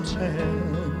Son's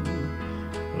hand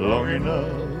long enough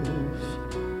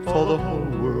for the whole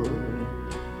world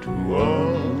to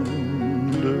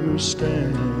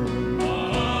understand.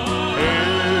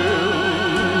 Hail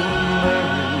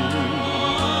Mary,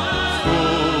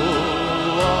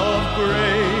 full of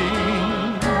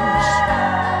grace,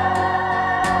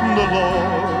 the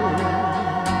Lord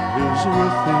is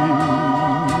with thee.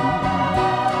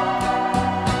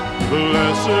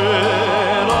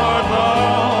 Blessed art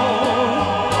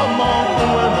thou among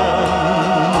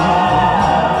women,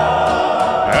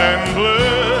 and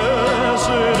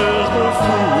blessed is the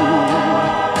fruit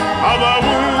of thy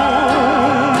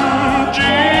womb,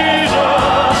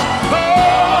 Jesus.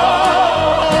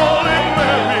 Holy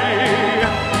Mary,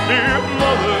 dear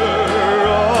Mother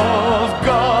of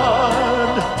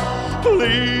God,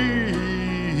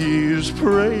 please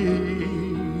pray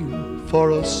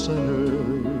for us sinners,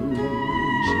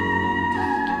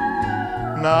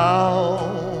 now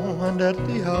and at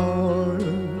the hour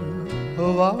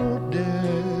of our death.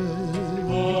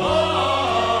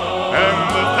 And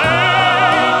the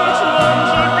thanks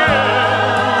once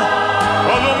again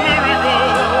for the miracle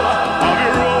of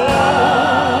your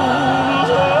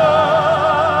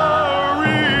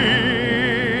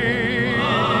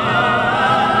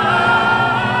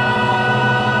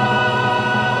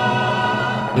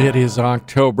rosary. It is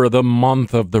October, the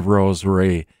month of the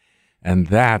Rosary, and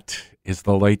that is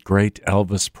the late, great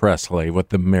Elvis Presley with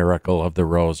the Miracle of the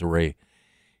Rosary.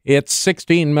 It's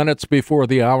 16 minutes before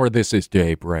the hour. This is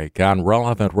Daybreak on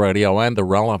Relevant Radio and the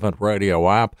Relevant Radio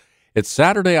app. It's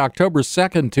Saturday, October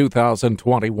 2nd,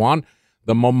 2021,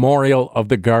 the Memorial of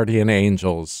the Guardian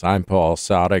Angels. I'm Paul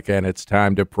Sadek, and it's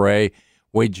time to pray.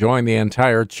 We join the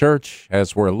entire church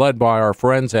as we're led by our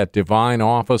friends at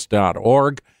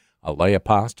divineoffice.org, a lay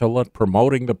apostolate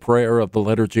promoting the prayer of the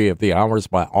Liturgy of the Hours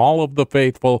by all of the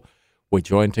faithful. We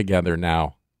join together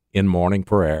now in morning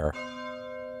prayer.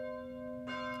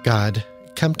 God,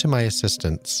 come to my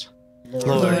assistance.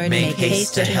 Lord, make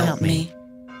haste to help me.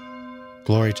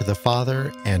 Glory to the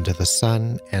Father, and to the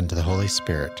Son, and to the Holy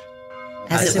Spirit.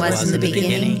 As it was in the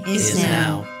beginning, is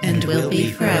now, and will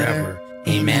be forever.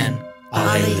 Amen.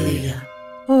 Alleluia.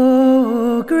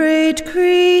 O great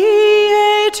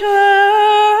Creator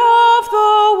of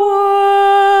the world,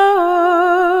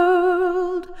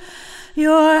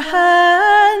 your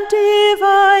hand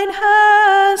divine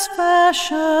has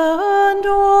fashioned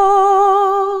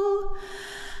all,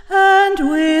 and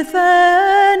with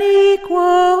an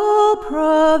equal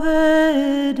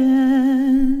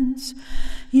providence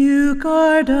you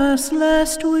guard us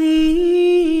lest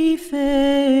we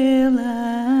fail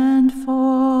and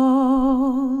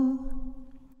fall.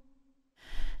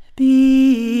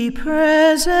 Be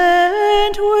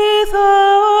present with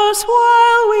us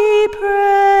while we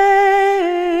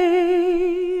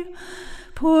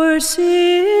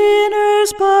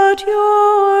sinners, but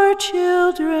your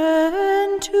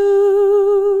children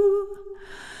too.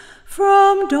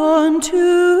 From dawn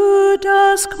to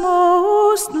dusk,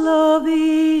 most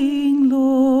loving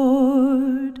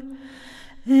Lord,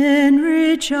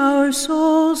 enrich our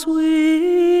souls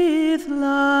with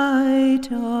light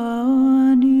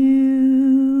anew.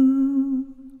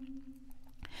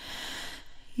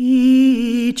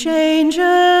 Each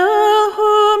angel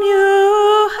whom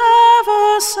you have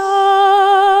assigned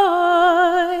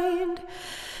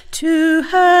to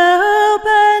help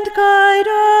and guide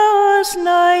us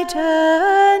night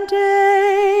and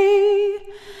day,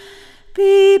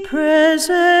 be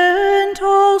present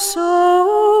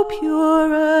also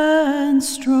pure and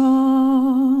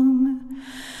strong,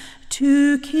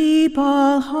 to keep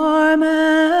all harm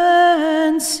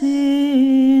and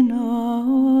sin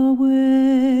away.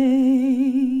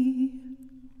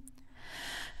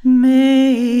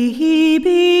 May he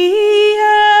be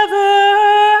ever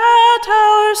at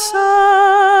our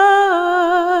side,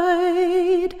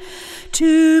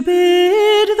 to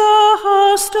bid the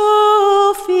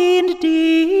hostile fiend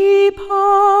depart,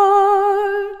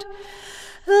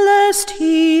 lest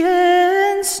he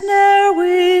ensnare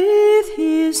with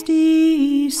his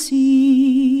deceits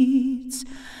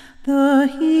the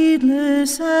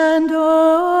heedless and unwary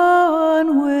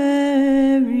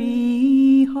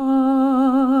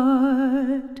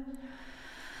heart.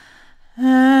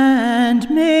 And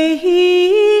may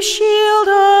he shield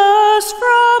us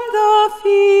from the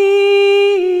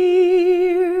fear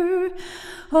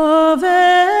of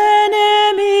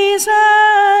enemies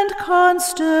and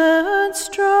constant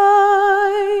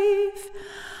strife,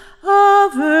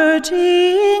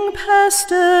 averting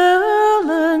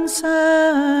pestilence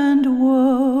and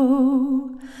woe,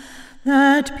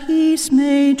 that peace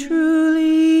may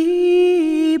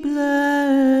truly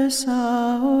bless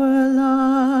our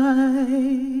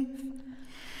life.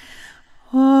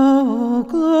 All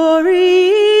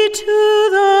glory to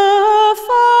the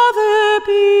Father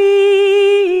be,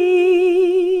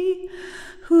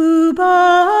 who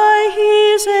by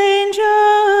his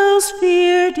angels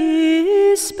fear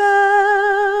dispels,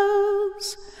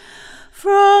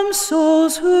 from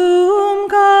souls whom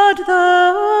God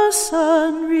the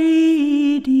Son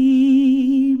redeemed,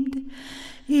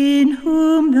 in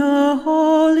whom the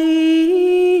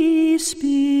Holy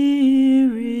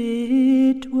Spirit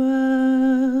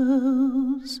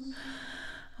dwells.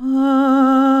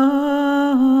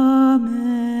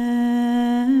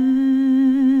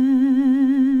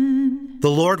 Amen. The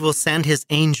Lord will send his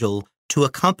angel to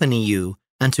accompany you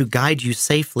and to guide you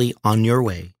safely on your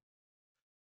way.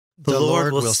 The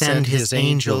Lord will send his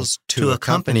angels to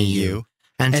accompany you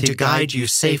and to guide you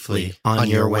safely on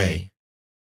your way.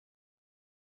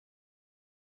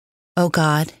 O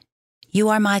God, you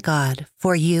are my God,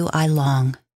 for you I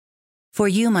long. For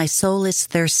you my soul is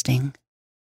thirsting.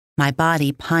 My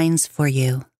body pines for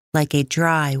you, like a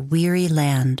dry, weary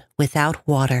land without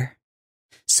water.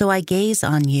 So I gaze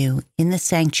on you in the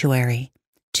sanctuary,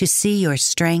 to see your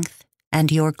strength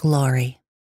and your glory.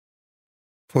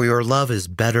 For your love is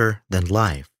better than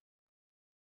life.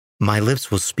 My lips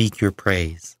will speak your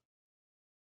praise.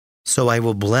 So I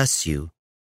will bless you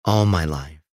all my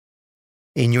life.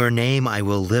 In your name I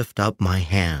will lift up my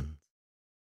hands.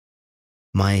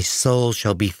 My soul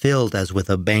shall be filled as with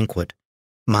a banquet.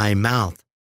 My mouth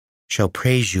shall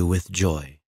praise you with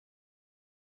joy.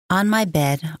 On my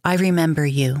bed I remember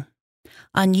you.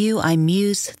 On you I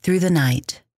muse through the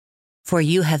night. For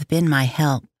you have been my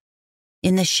help.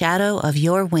 In the shadow of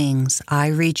your wings I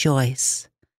rejoice.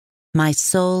 My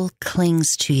soul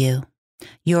clings to you.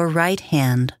 Your right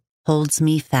hand holds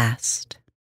me fast.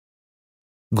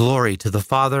 Glory to the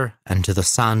Father, and to the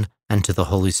Son, and to the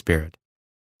Holy Spirit.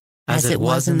 As it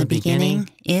was in the beginning,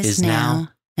 is now,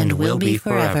 and will be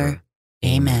forever.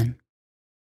 Amen.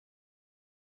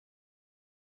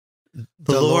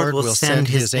 The Lord will send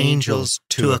his angels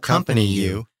to accompany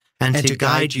you and to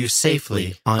guide you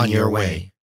safely on your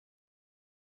way.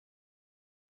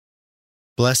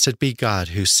 Blessed be God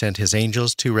who sent his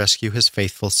angels to rescue his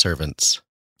faithful servants.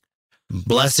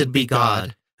 Blessed be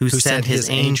God who sent his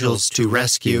angels to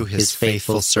rescue his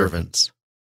faithful servants.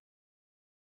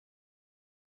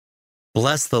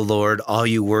 Bless the Lord, all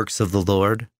you works of the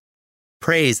Lord.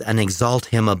 Praise and exalt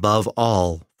him above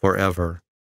all forever.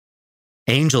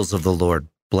 Angels of the Lord,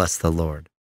 bless the Lord.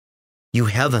 You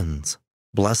heavens,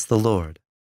 bless the Lord.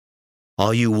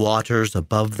 All you waters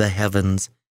above the heavens,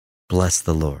 bless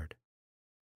the Lord.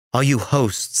 All you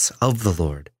hosts of the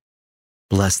Lord,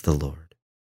 bless the Lord.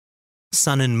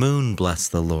 Sun and moon, bless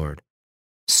the Lord.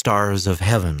 Stars of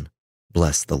heaven,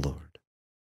 bless the Lord.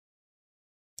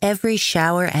 Every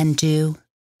shower and dew,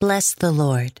 bless the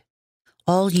Lord.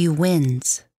 All you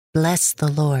winds, bless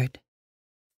the Lord.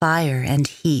 Fire and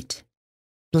heat,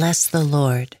 bless the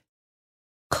Lord.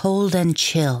 Cold and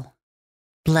chill,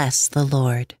 bless the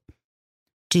Lord.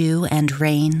 Dew and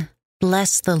rain,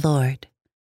 bless the Lord.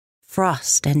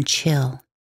 Frost and chill,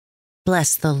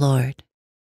 bless the Lord.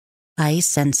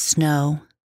 Ice and snow,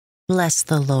 bless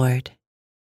the Lord.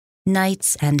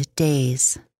 Nights and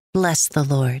days, bless the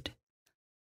Lord.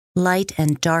 Light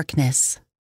and darkness,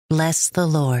 bless the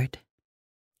Lord.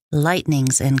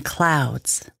 Lightnings and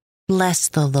clouds, bless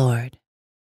the Lord.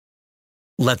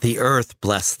 Let the earth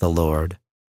bless the Lord.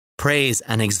 Praise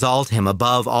and exalt him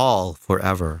above all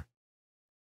forever.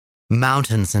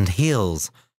 Mountains and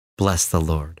hills, bless the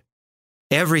Lord.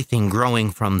 Everything growing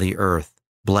from the earth,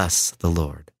 bless the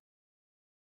Lord.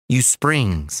 You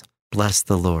springs, bless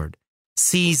the Lord.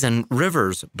 Seas and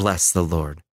rivers, bless the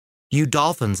Lord. You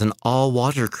dolphins and all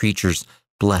water creatures,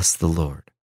 bless the Lord.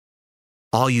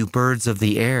 All you birds of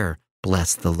the air,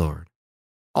 bless the Lord.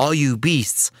 All you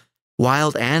beasts,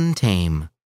 wild and tame,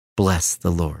 bless the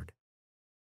Lord.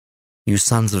 You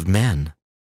sons of men,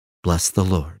 bless the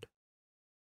Lord.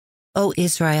 O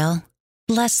Israel,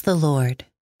 bless the Lord.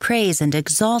 Praise and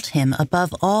exalt him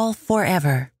above all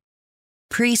forever.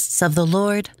 Priests of the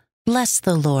Lord, bless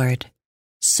the Lord.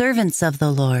 Servants of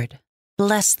the Lord,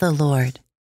 bless the Lord.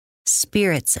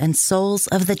 Spirits and souls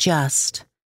of the just,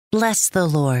 bless the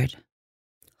Lord.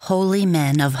 Holy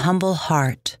men of humble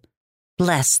heart,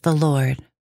 bless the Lord.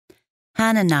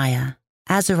 Hananiah,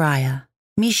 Azariah,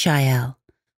 Mishael,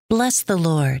 bless the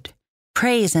Lord.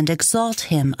 Praise and exalt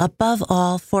him above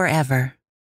all forever.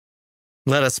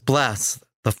 Let us bless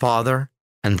the Father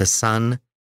and the Son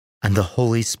and the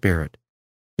Holy Spirit.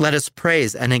 Let us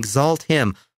praise and exalt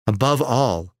him above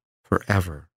all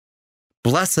forever.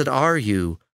 Blessed are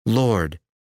you, Lord,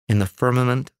 in the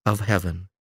firmament of heaven,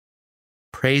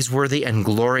 praiseworthy and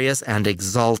glorious and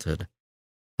exalted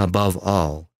above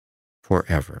all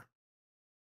forever.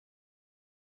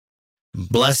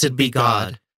 Blessed be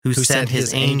God, who sent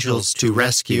his angels to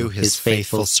rescue his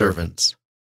faithful servants.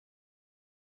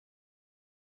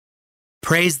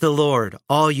 Praise the Lord,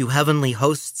 all you heavenly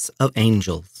hosts of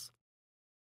angels.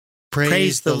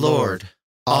 Praise the Lord,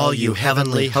 all you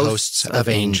heavenly hosts of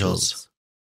angels.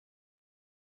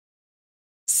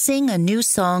 Sing a new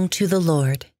song to the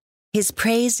Lord, his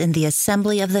praise in the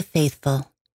assembly of the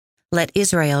faithful. Let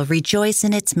Israel rejoice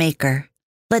in its Maker.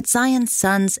 Let Zion's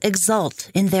sons exult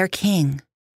in their King.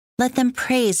 Let them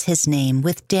praise his name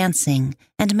with dancing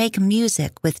and make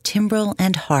music with timbrel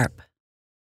and harp.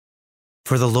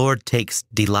 For the Lord takes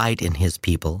delight in his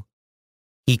people.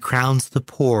 He crowns the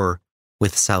poor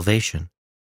with salvation.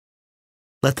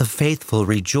 Let the faithful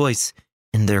rejoice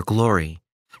in their glory,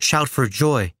 shout for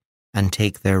joy, and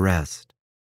take their rest.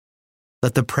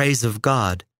 Let the praise of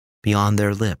God be on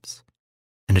their lips,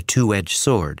 and a two-edged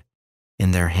sword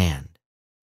in their hand,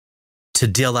 to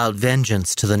deal out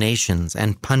vengeance to the nations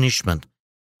and punishment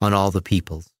on all the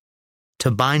peoples,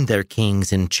 to bind their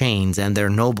kings in chains and their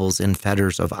nobles in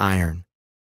fetters of iron,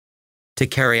 to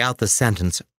carry out the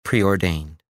sentence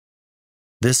preordained.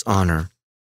 This honor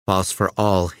falls for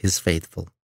all his faithful.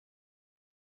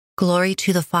 Glory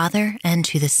to the Father, and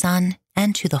to the Son,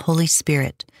 and to the Holy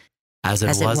Spirit, as it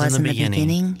was in the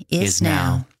beginning, is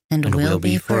now, and will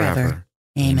be forever.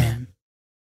 Amen.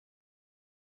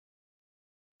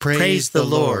 Praise the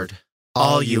Lord,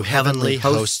 all you heavenly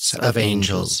hosts of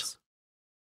angels.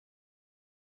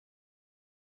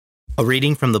 A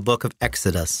reading from the book of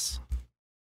Exodus.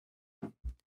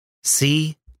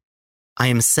 See, I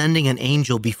am sending an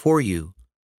angel before you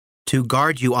to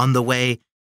guard you on the way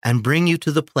and bring you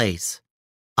to the place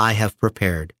I have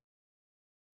prepared.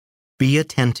 Be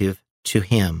attentive to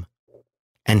him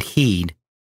and heed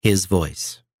his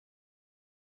voice.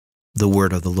 The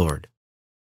word of the Lord.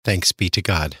 Thanks be to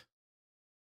God.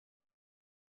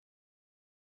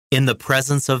 In the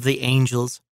presence of the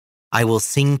angels, I will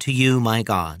sing to you, my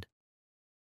God.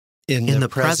 In the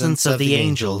presence of the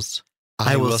angels,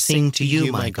 I will sing to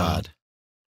you, my God.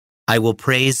 I will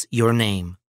praise your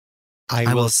name.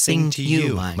 I will sing to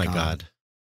you, my God.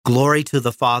 Glory to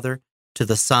the Father, to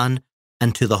the Son,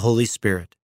 and to the Holy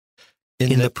Spirit.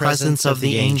 In the presence of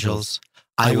the angels,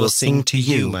 I will sing to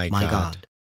you, my God.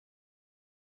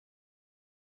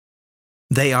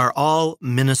 They are all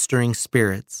ministering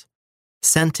spirits,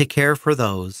 sent to care for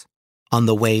those on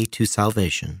the way to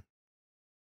salvation.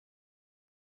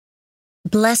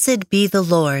 Blessed be the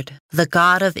Lord, the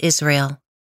God of Israel.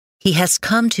 He has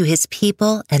come to his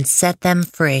people and set them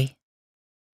free.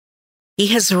 He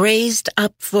has raised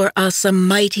up for us a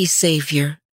mighty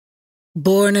Savior,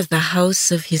 born of the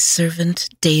house of his servant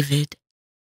David.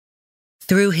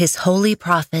 Through his holy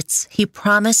prophets, he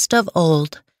promised of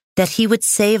old that he would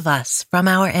save us from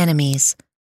our enemies,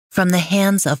 from the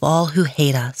hands of all who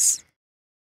hate us.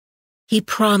 He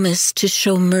promised to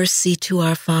show mercy to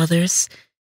our fathers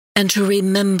and to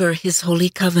remember his holy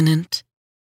covenant.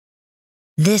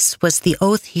 This was the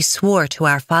oath he swore to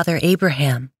our father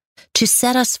Abraham, to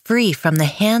set us free from the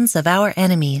hands of our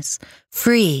enemies,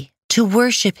 free to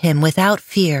worship him without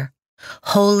fear,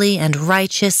 holy and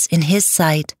righteous in his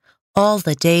sight all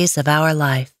the days of our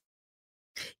life.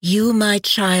 You, my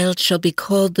child, shall be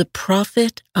called the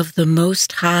prophet of the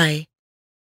Most High,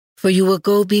 for you will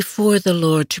go before the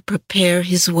Lord to prepare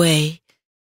his way,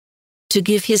 to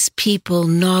give his people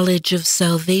knowledge of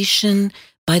salvation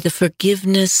by the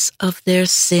forgiveness of their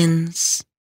sins.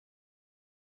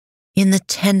 In the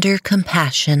tender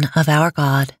compassion of our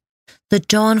God, the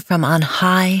dawn from on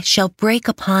high shall break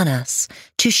upon us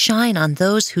to shine on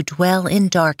those who dwell in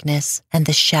darkness and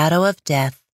the shadow of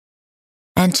death,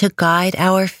 and to guide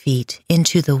our feet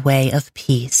into the way of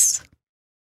peace.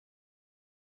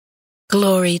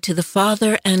 Glory to the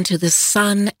Father, and to the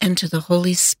Son, and to the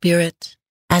Holy Spirit.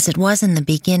 As it was in the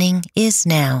beginning, is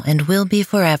now, and will be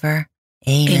forever.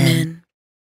 Amen. Amen.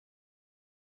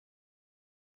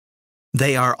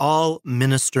 They are all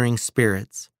ministering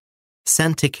spirits,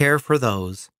 sent to care for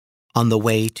those on the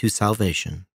way to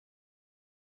salvation.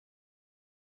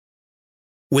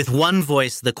 With one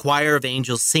voice, the choir of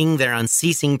angels sing their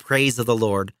unceasing praise of the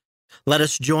Lord. Let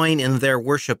us join in their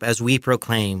worship as we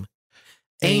proclaim,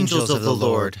 Angels of the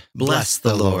Lord, bless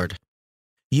the Lord.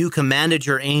 You commanded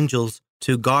your angels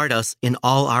to guard us in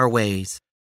all our ways.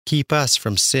 Keep us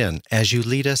from sin as you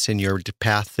lead us in your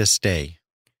path this day.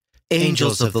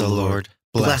 Angels of the Lord,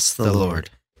 bless the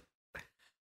Lord.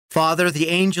 Father, the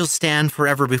angels stand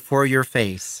forever before your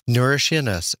face. Nourish in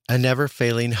us a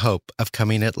never-failing hope of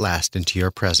coming at last into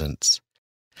your presence.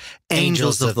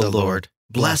 Angels of the Lord,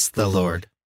 bless the Lord.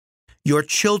 Your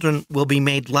children will be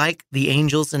made like the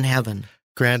angels in heaven.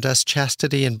 Grant us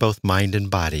chastity in both mind and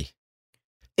body.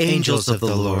 Angels of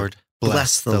the Lord,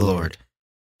 bless the Lord.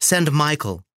 Send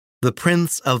Michael, the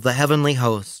prince of the heavenly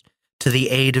host, to the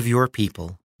aid of your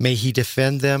people. May he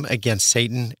defend them against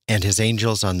Satan and his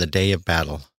angels on the day of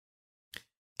battle.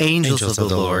 Angels of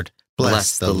the Lord,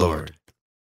 bless the Lord.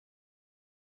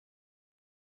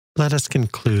 Let us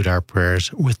conclude our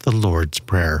prayers with the Lord's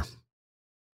Prayer.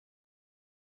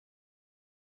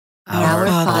 Our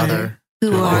Father,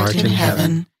 who art in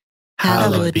heaven,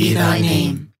 hallowed be thy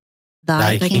name.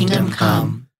 Thy kingdom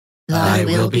come, thy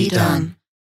will be done,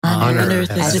 on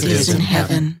earth as it is in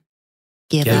heaven.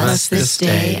 Give us this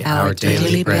day our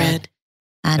daily bread,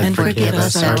 and forgive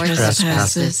us our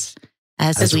trespasses,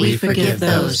 as we forgive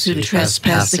those who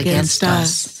trespass against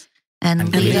us.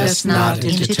 And lead us not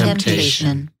into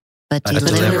temptation, but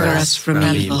deliver us from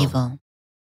evil.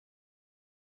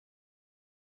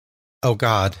 O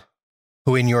God,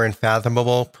 who in your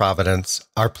unfathomable providence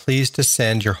are pleased to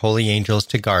send your holy angels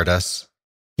to guard us,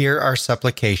 hear our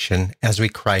supplication as we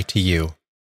cry to you,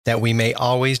 that we may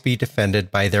always be defended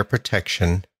by their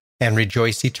protection and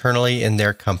rejoice eternally in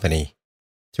their company.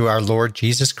 Through our Lord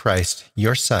Jesus Christ,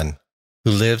 your Son,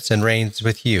 who lives and reigns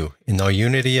with you in the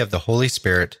unity of the Holy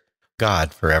Spirit,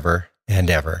 God forever and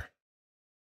ever.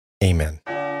 Amen.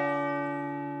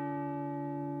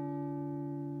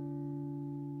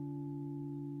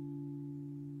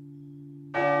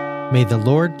 May the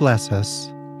Lord bless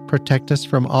us, protect us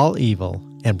from all evil,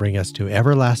 and bring us to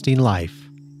everlasting life.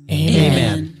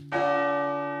 Amen.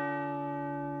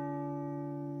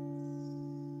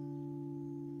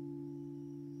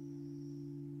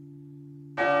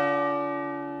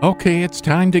 Okay, it's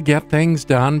time to get things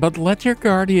done, but let your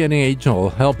guardian angel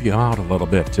help you out a little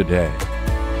bit today.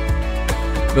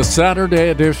 The Saturday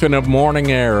edition of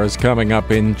Morning Air is coming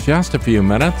up in just a few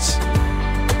minutes.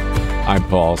 I'm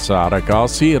Paul Sadek. I'll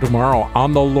see you tomorrow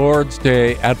on the Lord's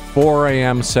Day at 4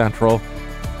 a.m. Central,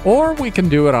 or we can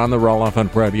do it on the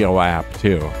Relevant Radio app,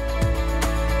 too.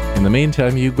 In the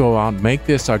meantime, you go out and make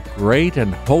this a great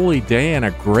and holy day and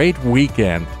a great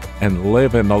weekend, and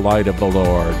live in the light of the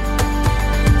Lord.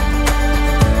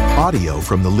 Audio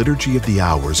from the Liturgy of the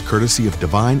Hours, courtesy of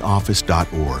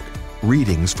DivineOffice.org.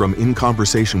 Readings from In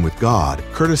Conversation with God,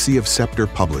 courtesy of Scepter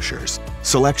Publishers.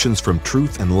 Selections from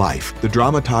Truth and Life, the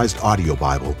dramatized audio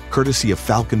Bible, courtesy of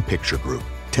Falcon Picture Group.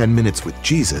 10 Minutes with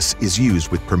Jesus is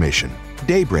used with permission.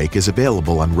 Daybreak is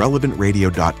available on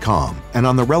RelevantRadio.com and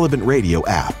on the Relevant Radio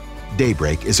app.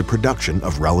 Daybreak is a production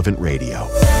of Relevant Radio.